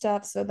school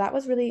stuff. So that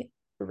was really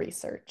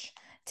research.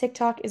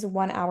 TikTok is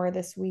 1 hour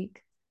this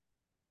week.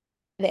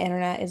 The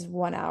internet is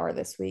 1 hour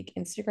this week.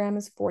 Instagram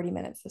is 40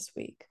 minutes this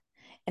week.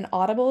 And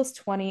Audible is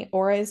 20,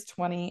 Aura is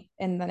 20,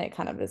 and then it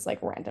kind of is like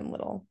random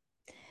little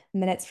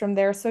minutes from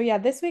there. So yeah,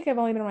 this week I've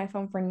only been on my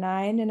phone for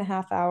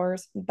 9.5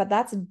 hours, but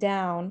that's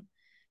down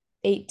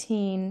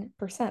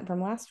 18%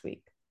 from last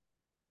week.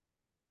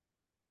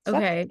 So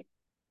that's Okay.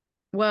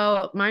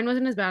 Well, mine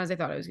wasn't as bad as I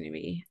thought it was going to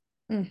be,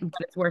 mm, but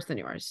it's worse than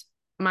yours.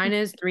 Mine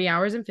is 3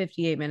 hours and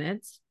 58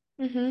 minutes.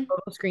 mm-hmm.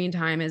 Total screen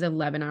time is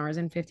 11 hours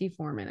and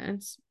 54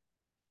 minutes.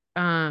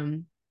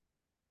 Um,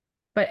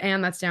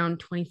 and that's down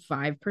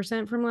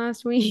 25% from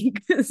last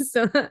week.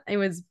 So it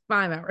was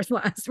 5 hours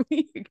last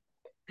week.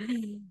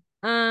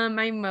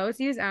 My most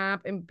used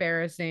app,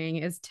 embarrassing,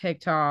 is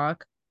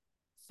TikTok.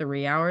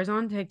 3 hours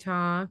on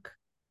TikTok.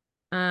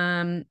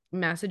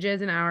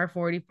 Messages an hour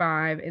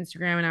 45,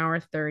 Instagram an hour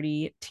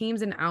 30,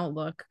 Teams and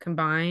Outlook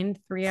combined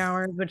 3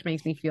 hours, which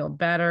makes me feel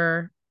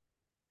better.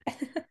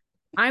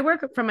 I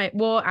work from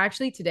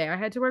actually today I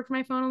had to work from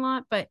my phone a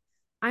lot, but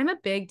I'm a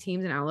big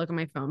Teams and Outlook on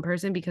my phone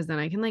person because then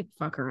I can like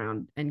fuck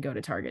around and go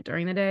to Target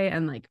during the day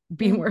and like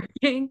be Mm.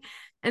 working.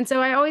 And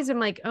so I always am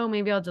like, oh,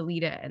 maybe I'll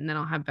delete it and then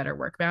I'll have better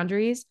work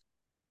boundaries.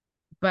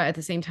 But at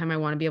the same time, I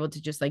want to be able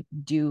to just like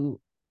do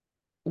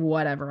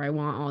whatever I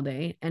want all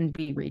day and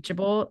be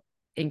reachable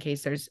in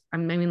case I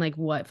mean, like,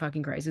 what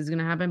fucking crisis is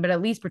gonna happen, but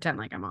at least pretend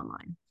like I'm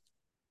online.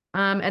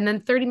 And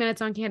then 30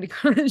 minutes on Candy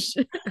Crush.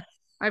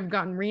 I've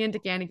gotten into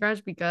Candy Crush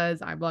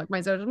because I blocked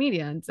my social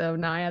media, and so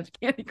now I have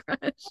Candy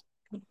Crush.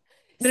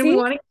 But if we See,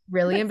 want to get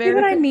really but see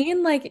what I embarrassing,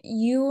 mean? Like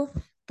you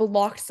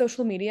blocked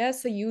social media,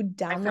 so you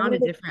I found downloaded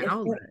a a different different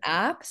outlet.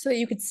 app so that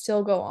you could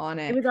still go on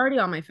It it. was already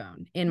on my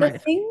phone in my The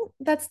defense. thing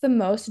that's the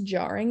most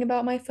jarring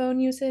about my phone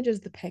usage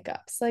is the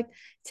pickups. Like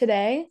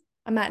today,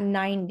 I'm at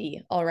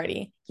 90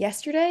 already.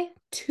 Yesterday,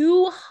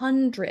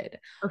 200.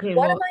 Okay,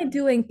 What well, am I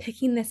doing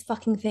picking this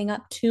fucking thing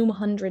up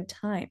 200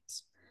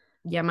 times?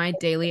 yeah, my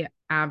daily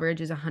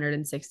average is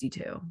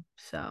 162.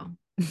 So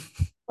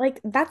Like,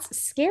 that's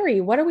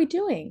scary. What are we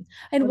doing?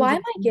 And what is why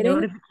am it? I getting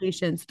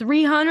Notifications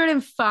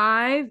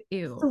 305.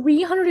 Ew.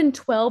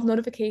 312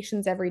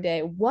 notifications every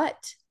day?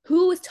 What?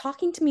 Who is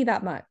talking to me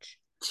that much?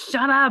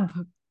 Shut up.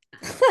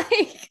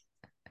 Like,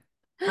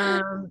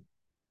 Um,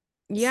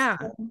 yeah.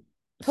 so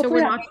So hopefully we're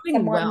that not makes doing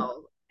someone,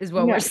 well, is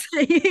what we're no,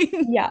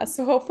 saying. yeah.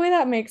 So hopefully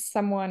that makes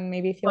someone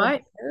maybe feel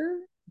But better.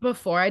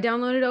 before I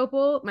downloaded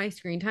Opal, my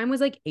screen time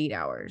was like 8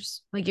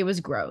 hours. Like it was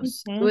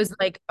gross. It Mhm. was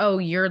like, oh,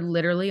 you're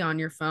literally on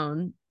your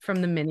phone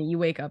from the minute you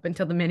wake up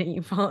until the minute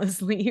you fall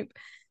asleep.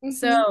 Mhm.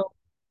 So,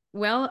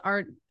 well,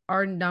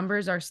 our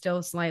numbers are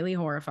still slightly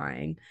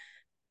horrifying.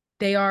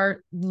 They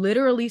are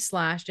literally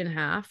slashed in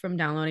half from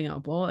downloading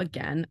Opal.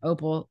 Again,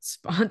 Opal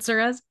sponsor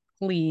us,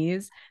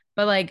 please.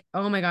 But like,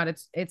 oh my God,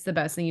 it's the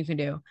best thing you can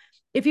do.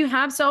 If you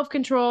have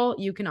self-control,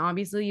 you can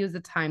obviously use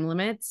the time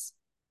limits.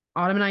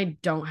 Autumn and I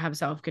don't have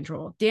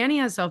self-control. Danny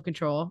has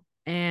self-control,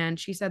 and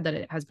she said that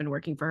it has been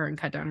working for her and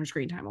cut down her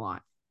screen time a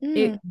lot. Mm.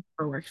 It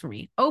never works for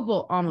me.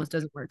 Opal almost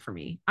doesn't work for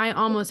me. I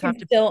almost You have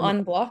can to still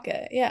unblock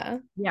it. Yeah.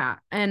 yeah.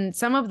 And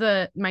some of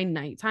the my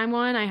nighttime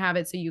one, I have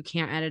it so you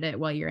can't edit it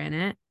while you're in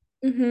it.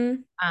 Hmm.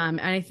 And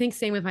I think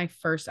same with my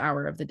first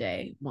hour of the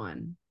day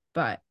one.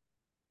 But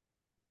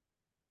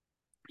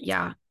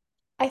yeah.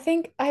 I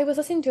think I was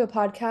listening to a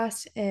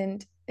podcast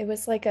and it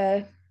was like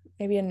a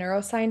maybe a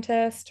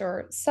neuroscientist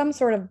or some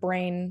sort of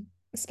brain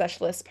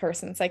specialist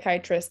person,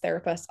 psychiatrist,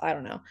 therapist, I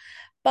don't know.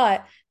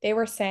 But they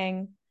were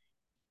saying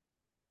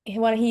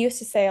what he used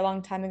to say a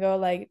long time ago,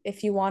 like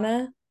if you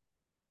wanna,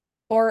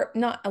 or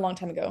not a long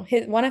time ago,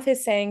 his one of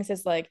his sayings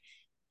is like,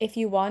 if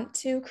you want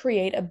to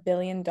create a $1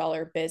 billion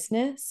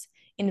business,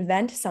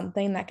 invent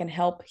something that can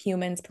help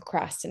humans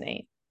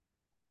procrastinate,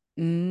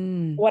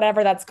 Mm.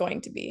 whatever that's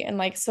going to be. And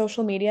like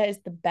social media is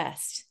the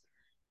best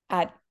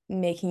at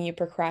making you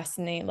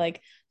procrastinate, like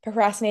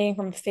procrastinating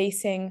from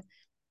facing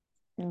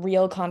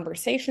real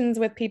conversations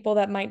with people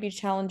that might be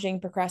challenging,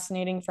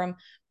 procrastinating from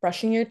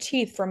brushing your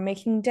teeth, from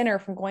making dinner,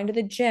 from going to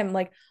the gym,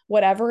 like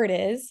whatever it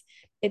is.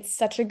 It's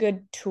such a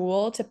good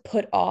tool to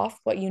put off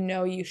what you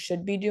know you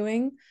should be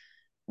doing,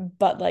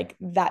 but like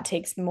that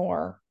takes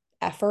more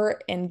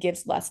effort and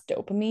gives less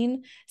dopamine.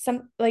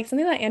 Something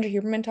that Andrew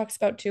Huberman talks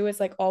about too is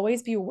like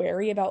always be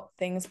wary about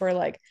things where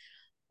like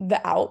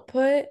the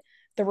output,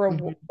 the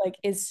reward Mhm. like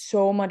is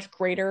so much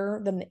greater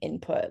than the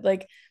input.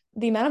 Like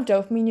the amount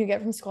of dopamine you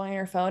get from scrolling on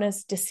your phone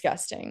is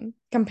disgusting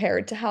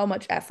compared to how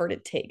much effort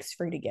it takes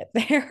for you to get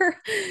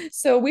there.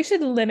 So we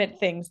should limit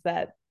things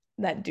that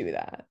do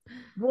that.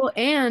 Well,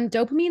 and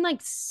dopamine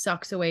like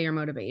sucks away your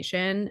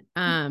motivation.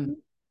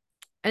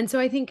 And so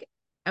I think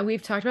and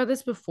we've talked about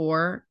this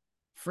before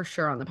for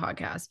sure on the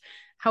podcast,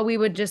 how we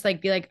would just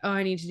like be like, oh,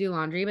 I need to do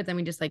laundry, but then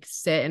we just like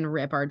sit and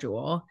rip our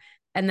jewel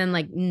and then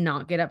like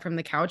not get up from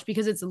the couch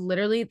because it's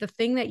literally the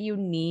thing that you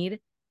need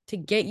to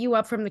get you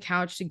up from the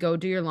couch to go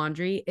do your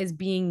laundry is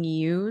being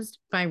used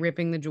by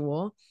ripping the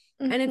jewel.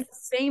 And Mhm. it's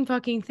the same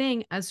fucking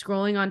thing as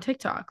scrolling on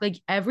TikTok. Like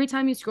every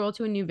time you scroll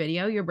to a new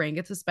video, your brain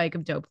gets a spike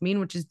of dopamine,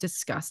 which is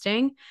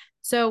disgusting.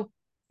 So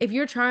if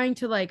you're trying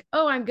to like,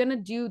 oh, I'm gonna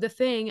do the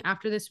thing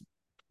after this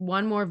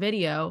one more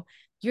video,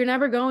 you're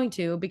never going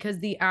to because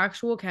the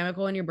actual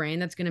chemical in your brain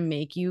that's going to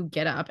make you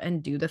get up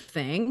and do the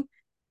thing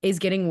is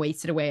getting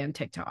wasted away on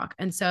TikTok.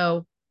 And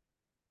so,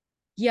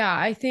 yeah,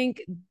 I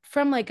think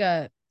from like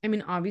I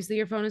mean, obviously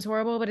your phone is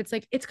horrible, but it's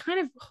like, it's kind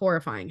of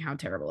horrifying how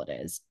terrible it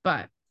is.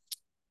 But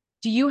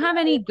do you have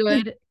any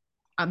good,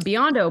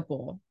 beyond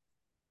Opal,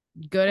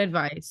 good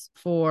advice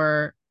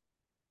for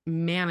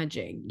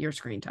managing your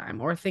screen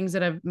time or things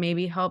that have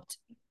maybe helped,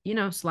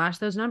 slash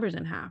those numbers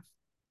in half?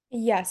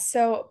 Yes.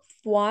 So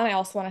one, I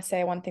also want to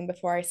say one thing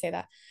before I say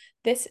that.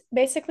 This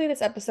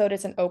episode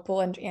is an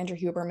Opal and Andrew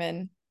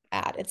Huberman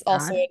ad. It's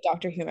also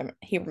God. a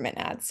Huberman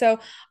ad. So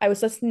I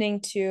was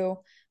listening to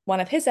one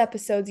of his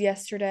episodes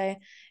yesterday,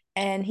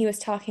 and he was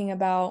talking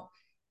about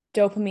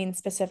dopamine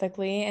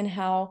specifically and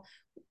how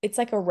it's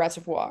like a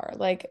reservoir.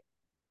 Like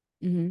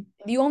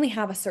Mm-hmm. you only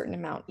have a certain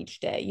amount each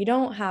day. You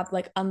don't have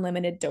like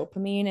unlimited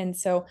dopamine.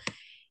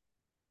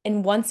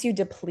 And once you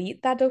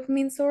deplete that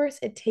dopamine source,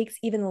 it takes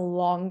even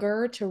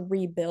longer to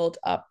rebuild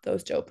up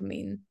those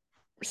dopamine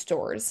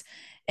stores.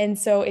 And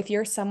so if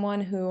you're someone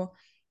who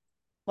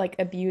like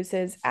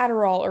abuses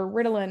Adderall or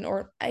Ritalin,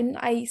 or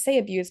I say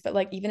abuse, but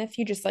like even if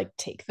you just like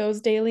take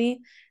those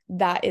daily,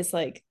 that is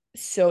like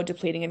so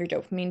depleting of your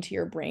dopamine to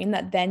your brain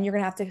that then you're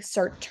gonna have to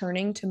start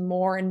turning to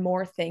more and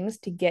more things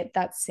to get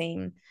that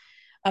same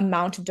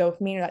amount of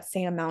dopamine or that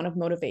same amount of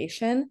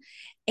motivation.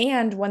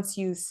 And once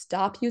you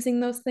stop using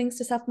those things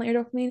to supplement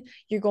your dopamine,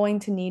 you're going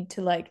to need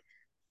to like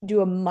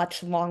do a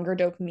much longer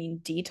dopamine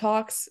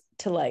detox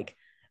to like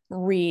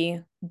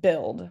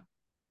rebuild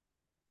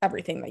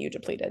everything that you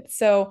depleted.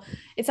 So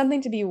it's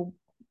something to be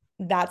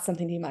that's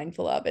something to be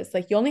mindful of. It's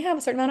like you only have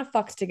a certain amount of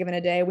fucks to give in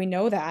a day. We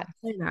know that.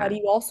 Say But that.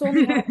 you also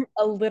only have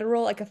a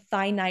literal, like a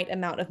finite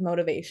amount of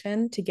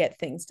motivation to get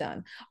things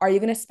done. Are you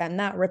going to spend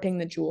that ripping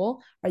the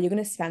jewel? Are you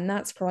going to spend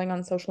that scrolling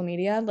on social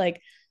media?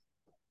 Like,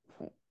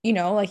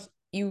 like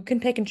you can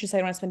pick and choose how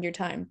you want to spend your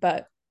time,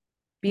 but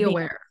Be be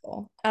aware.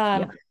 mindful.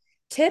 Yeah.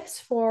 Tips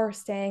for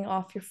staying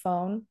off your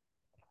phone.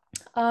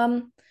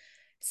 Um,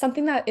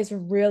 Something that is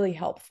really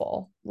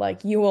helpful,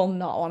 like you will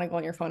not want to go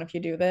on your phone if you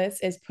do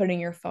this, is putting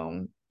your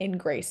phone in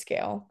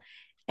grayscale.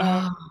 And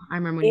Oh, I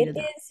remember when you it did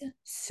that. is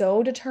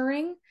so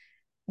deterring,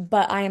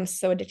 but I am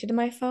so addicted to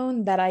my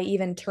phone that I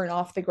even turn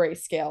off the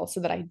grayscale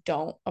so that I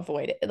don't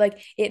avoid it. Like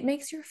it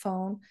makes your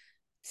phone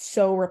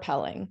so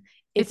repelling.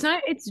 It's It's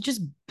not, it's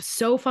just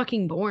so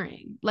fucking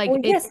boring. Like Well,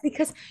 it, yes,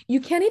 because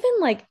you can't even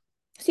like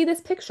see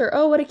this picture.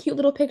 Oh, what a cute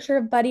little picture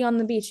of Buddy on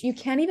the beach. You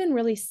can't even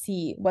really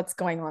see what's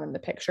going on in the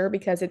picture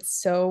because it's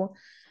so,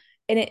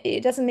 and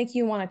it doesn't make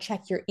you want to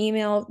check your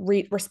email,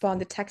 respond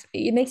to text.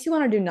 It makes you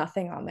want to do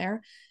nothing on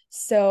there.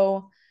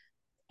 So,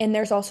 and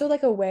there's also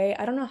like a way,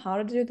 I don't know how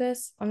to do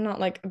this. I'm not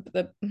like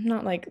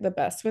the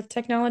best with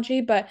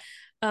technology, but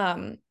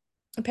um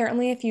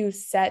apparently if you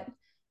set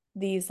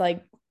these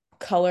like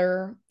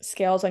color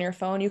scales on your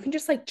phone, you can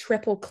just like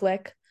triple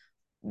click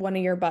one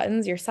of your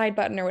buttons, your side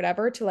button or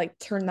whatever, to like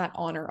turn that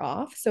on or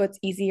off. So it's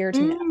easier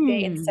to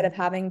navigate instead mm, of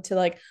having to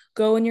like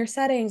go in your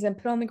settings and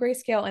put on the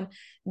grayscale. And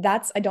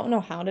I don't know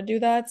how to do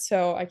that.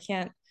 So I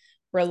can't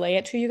relay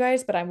it to you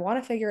guys, but I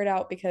want to figure it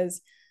out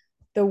because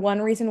the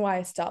one reason why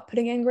I stopped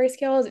putting it in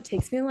grayscale is it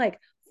takes me like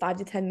 5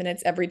 to 10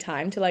 minutes every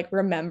time to like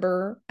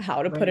remember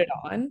how to put right. it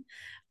on.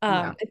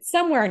 Yeah. It's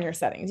somewhere in your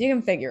settings. You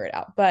can figure it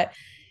out, but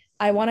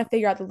I want to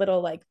figure out the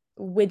little like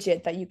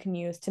widget that you can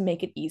use to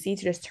make it easy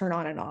to just turn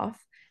on and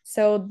off.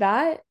 So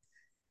that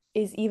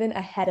is even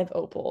ahead of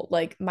Opal,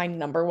 like my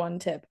number one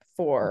tip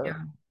Yeah.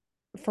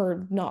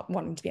 for not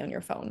wanting to be on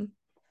your phone.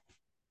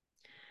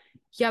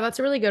 Yeah, that's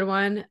a really good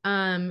one.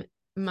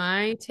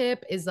 My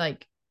tip is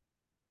like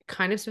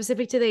kind of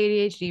specific to the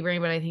ADHD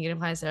brain, but I think it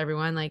applies to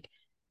everyone. Like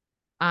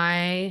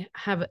I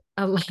have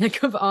a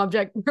lack of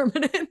object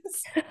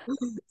permanence.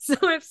 So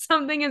if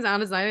something is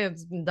out of sight,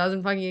 it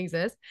doesn't fucking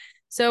exist.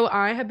 So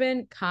I have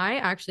been, Kai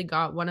actually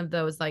got one of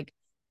those like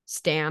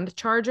stand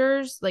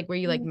chargers, like where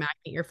you like magnet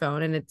your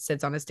phone and it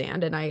sits on a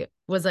stand. And I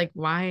was like,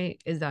 why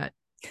is that?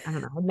 I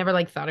don't know. I never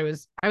like thought I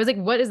was like,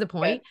 what is the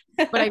point?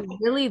 But I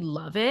really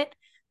love it.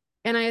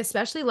 And I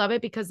especially love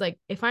it because like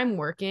if I'm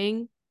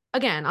working,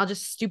 again, I'll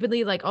just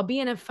stupidly like I'll be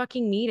in a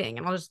fucking meeting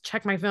and I'll just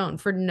check my phone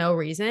for no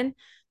reason.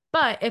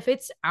 But if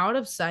it's out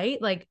of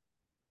sight, like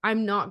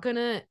I'm not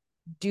gonna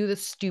do the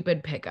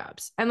stupid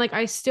pickups. And like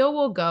I still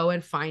will go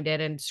and find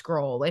it and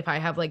scroll if I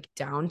have like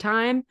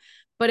downtime.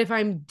 But if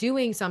I'm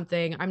doing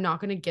something, I'm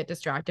not gonna get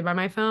distracted by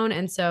my phone.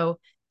 And so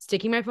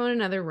sticking my phone in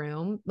another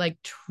room like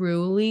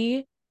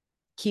truly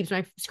keeps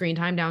my screen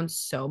time down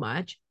so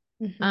much.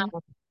 Um,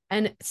 Mhm.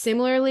 and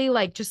similarly,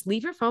 like just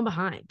leave your phone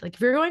behind. Like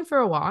if you're going for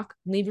a walk,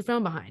 leave your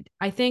phone behind.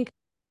 I think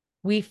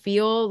we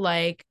feel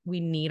like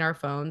we need our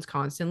phones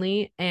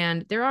constantly.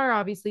 And there are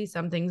obviously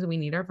some things that we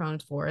need our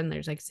phones for, and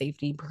there's like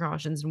safety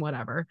precautions and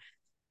whatever.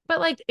 But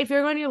like if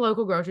you're going to your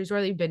local grocery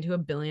store that you've been to a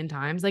billion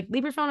times, like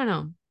leave your phone at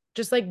home.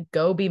 Just like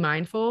go be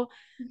mindful.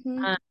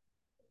 Mhm. Uh,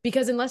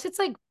 because unless it's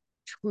like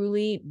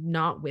truly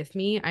not with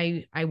me,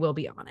 I will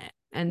be on it.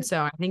 And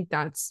so I think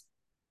that's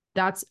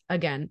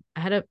again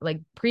ahead of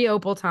like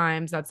pre-opal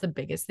times. That's the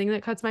biggest thing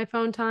that cuts my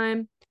phone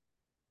time.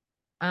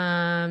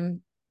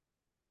 Um,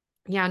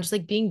 yeah, and just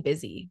like being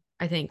busy.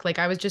 I think like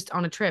I was just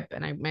on a trip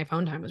and my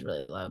phone time was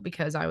really low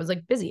because I was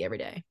like busy every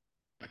day.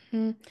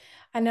 Mhm.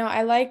 I know.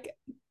 I like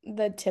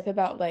the tip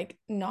about like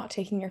not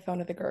taking your phone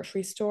to the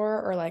grocery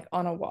store or like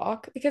on a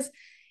walk because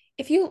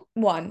if you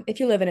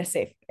live in a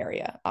safe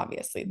area,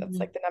 obviously that's Mhm.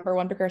 like the number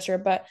one precursor.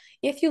 But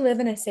if you live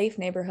in a safe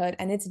neighborhood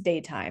and it's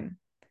daytime,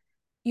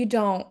 you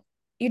don't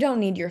you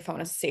don't need your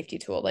phone as a safety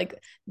tool. Like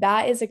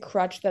that is a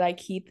crutch that I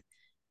keep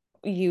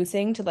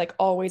using to like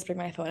always bring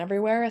my phone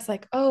everywhere. It's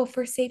like, oh,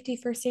 for safety,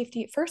 for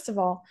safety. First of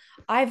all,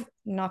 I've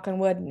knock on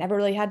wood never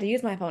really had to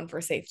use my phone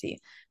for safety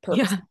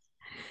purposes.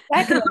 Yeah.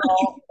 Second of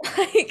all,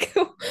 like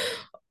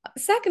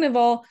second of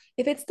all,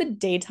 if it's the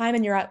daytime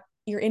and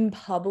you're in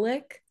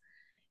public,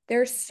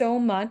 there's so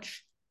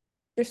much,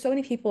 there's so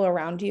many people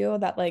around you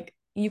that like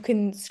you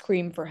can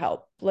scream for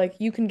help. Like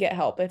you can get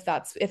help if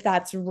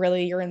that's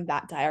really you're in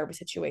that dire of a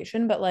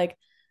situation. But like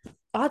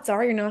odds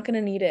are you're not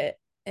gonna need it.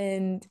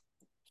 And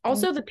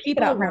Also, the take it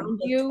people out home around for like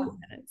 20 you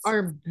minutes.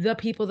 are the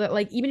people that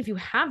like even if you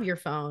have your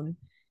phone,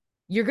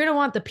 you're gonna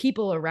want the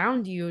people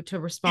around you to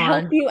Help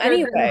respond you rather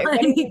than anyway.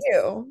 What do you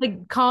do?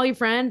 like call your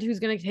friend who's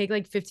gonna take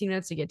like 15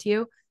 minutes to get to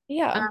you.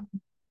 Yeah.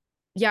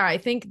 Yeah, I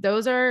think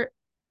those are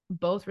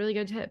both really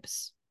good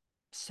tips.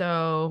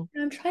 So,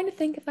 And I'm trying to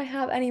think if I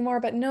have any more,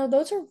 but no,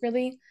 those are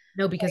really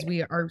no, because like,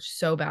 we are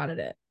so bad at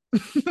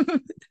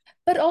it.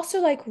 but also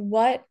like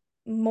what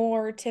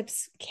more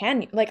tips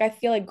can you like I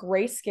feel like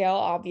grayscale,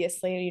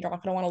 obviously, you're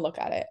not gonna want to look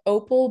at it.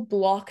 Opal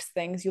blocks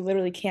things, you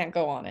literally can't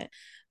go on it.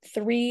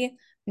 Three,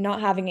 not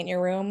having it in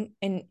your room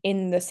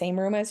in the same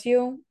room as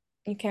you.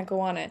 You can't go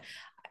on it.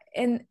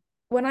 And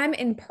when I'm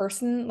in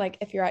person, like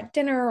if you're at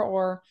dinner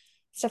or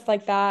stuff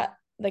like that,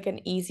 like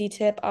an easy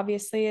tip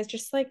obviously is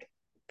just like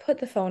put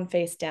the phone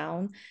face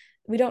down.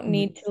 We don't Mhm.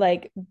 need to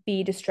like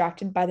be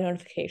distracted by the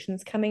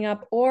notifications coming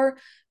up or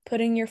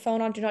putting your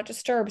phone on do not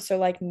disturb so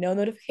like no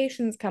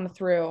notifications come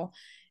through.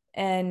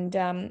 And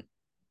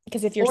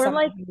because if you're Or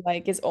someone like, who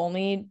like is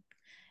only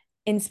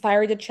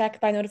inspired to check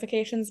by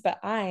notifications, but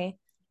I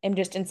am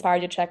just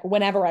inspired to check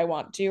whenever I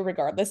want to,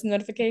 regardless of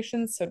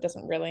notifications. So it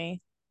doesn't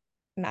really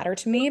matter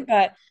to me.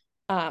 But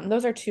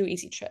those are two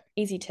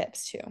easy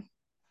tips too.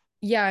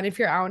 yeah, and if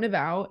you're out and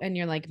about and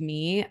you're like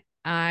me,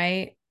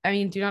 I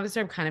mean, do not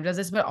disturb kind of does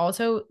this, but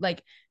also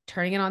like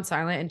turning it on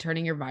silent and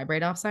turning your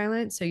vibrate off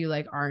silent so you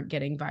like aren't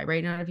getting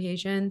vibrate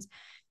notifications.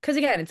 Cause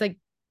again, it's like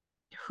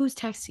who's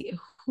texting you?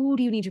 Who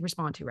do you need to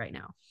respond to right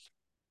now?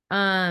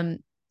 Um,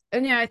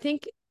 and yeah, I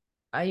think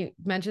I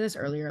mentioned this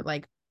earlier,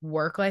 like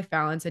work-life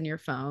balance in your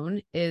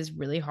phone is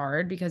really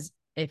hard because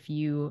if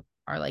you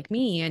are like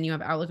me and you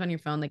have Outlook on your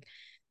phone, like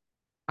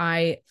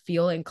I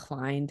feel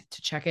inclined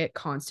to check it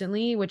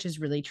constantly, which is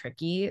really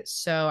tricky.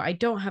 So I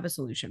don't have a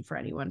solution for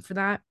anyone for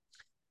that.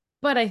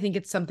 But I think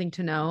it's something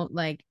to know.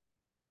 Like,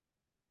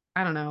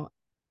 I don't know,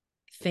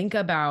 think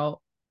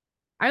about,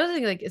 I was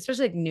thinking like,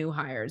 especially like new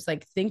hires,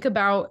 like think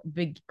about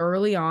big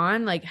early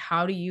on, like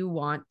how do you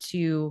want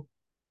to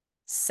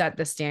set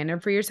the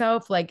standard for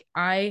yourself? Like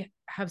I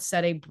have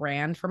set a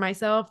brand for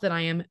myself that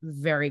I am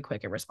very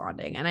quick at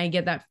responding. And I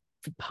get that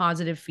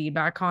positive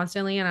feedback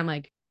constantly. And I'm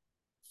like,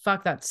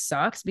 fuck, that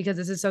sucks because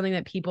this is something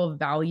that people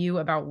value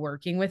about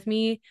working with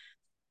me.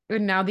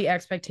 And now the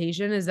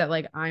expectation is that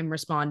like I'm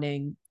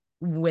responding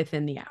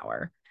within the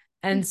hour.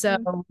 And so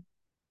Mhm.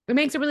 it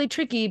makes it really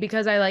tricky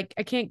because I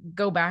can't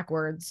go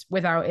backwards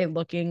without it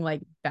looking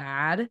like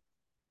bad.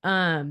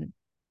 Um,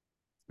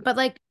 but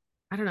like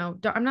I don't know,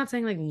 I'm not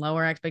saying like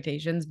lower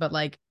expectations, but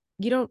like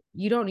you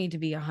don't need to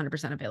be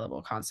 100%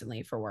 available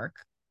constantly for work.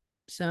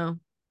 So I think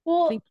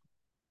Well,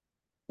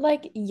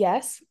 like,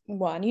 yes,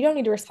 one, you don't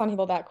need to respond to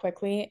people that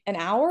quickly. An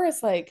hour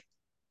is like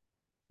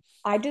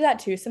I do that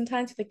too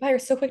sometimes. Like, wow, you're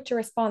so quick to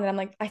respond. And I'm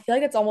like, I feel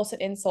like it's almost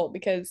an insult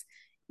because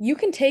you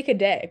can take a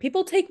day.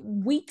 People take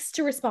weeks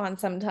to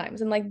respond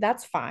sometimes, and like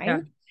that's yeah.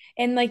 fine.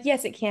 And like,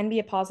 yes, it can be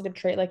a positive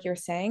trait, like you're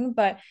saying,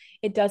 but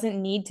it doesn't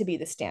need to be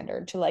the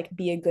standard to like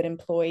be a good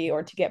employee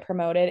or to get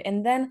promoted.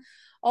 And then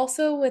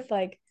also with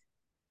like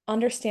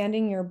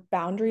understanding your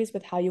boundaries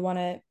with how you want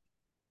to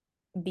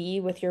be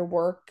with your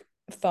work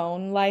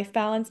phone life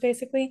balance,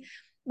 basically.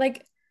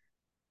 Like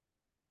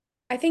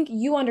I think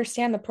you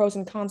understand the pros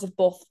and cons of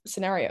both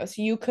scenarios.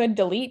 You could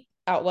delete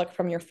Outlook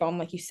from your phone,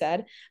 like you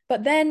said,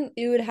 but then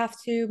you would have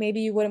to,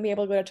 maybe you wouldn't be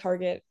able to go to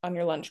Target on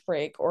your lunch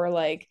break or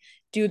like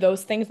do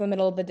those things in the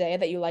middle of the day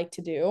that you like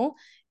to do.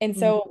 And Mhm.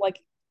 so, like,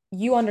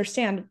 you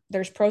understand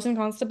there's pros and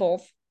cons to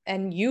both,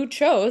 and you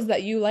chose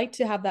that you like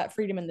to have that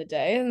freedom in the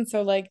day. And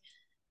so, like,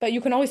 but you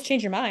can always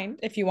change your mind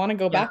if you want to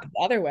go Yeah. back the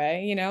other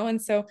way,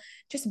 And so,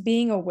 just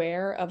being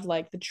aware of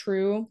like the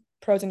true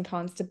pros and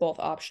cons to both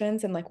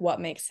options and like what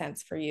makes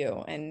sense for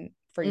you and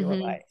for your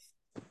Hmm. life.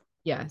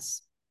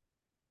 Yes,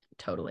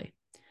 totally.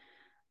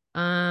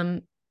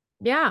 Um,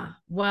 yeah.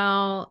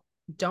 Well,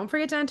 don't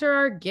forget to enter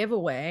our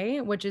giveaway,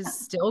 which is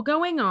still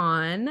going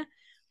on.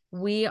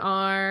 We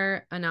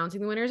are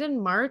announcing the winners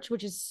in March,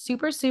 which is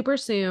super, super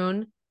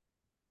soon.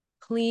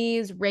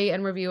 Please rate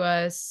and review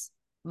us.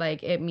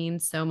 Like it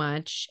means so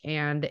much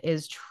and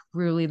is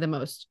truly the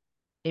most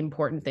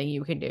important thing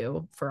you can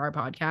do for our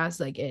podcast.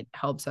 Like it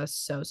helps us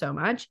so, so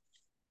much.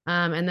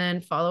 And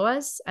then follow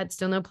us at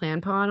Still No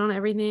Plan Pod on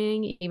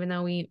everything, even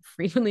though we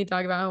frequently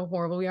talk about how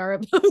horrible we are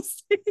at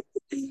posting.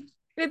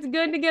 It's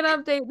good to get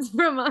updates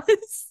from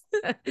us.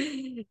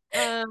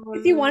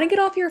 If you want um, to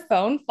get off your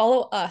phone,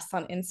 follow us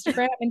on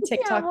Instagram and yeah,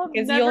 TikTok we'll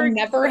because you'll never get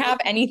never have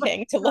back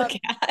anything to look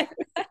up.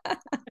 at.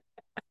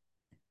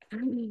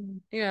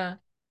 Yeah.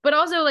 But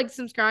also like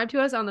subscribe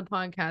to us on the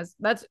podcast.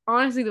 That's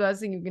honestly the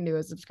best thing you can do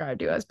is subscribe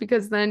to us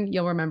because then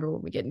you'll remember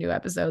when we get new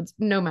episodes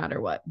no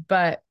matter what.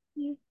 But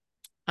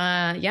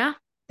yeah,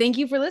 thank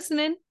you for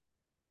listening.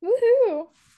 Woohoo.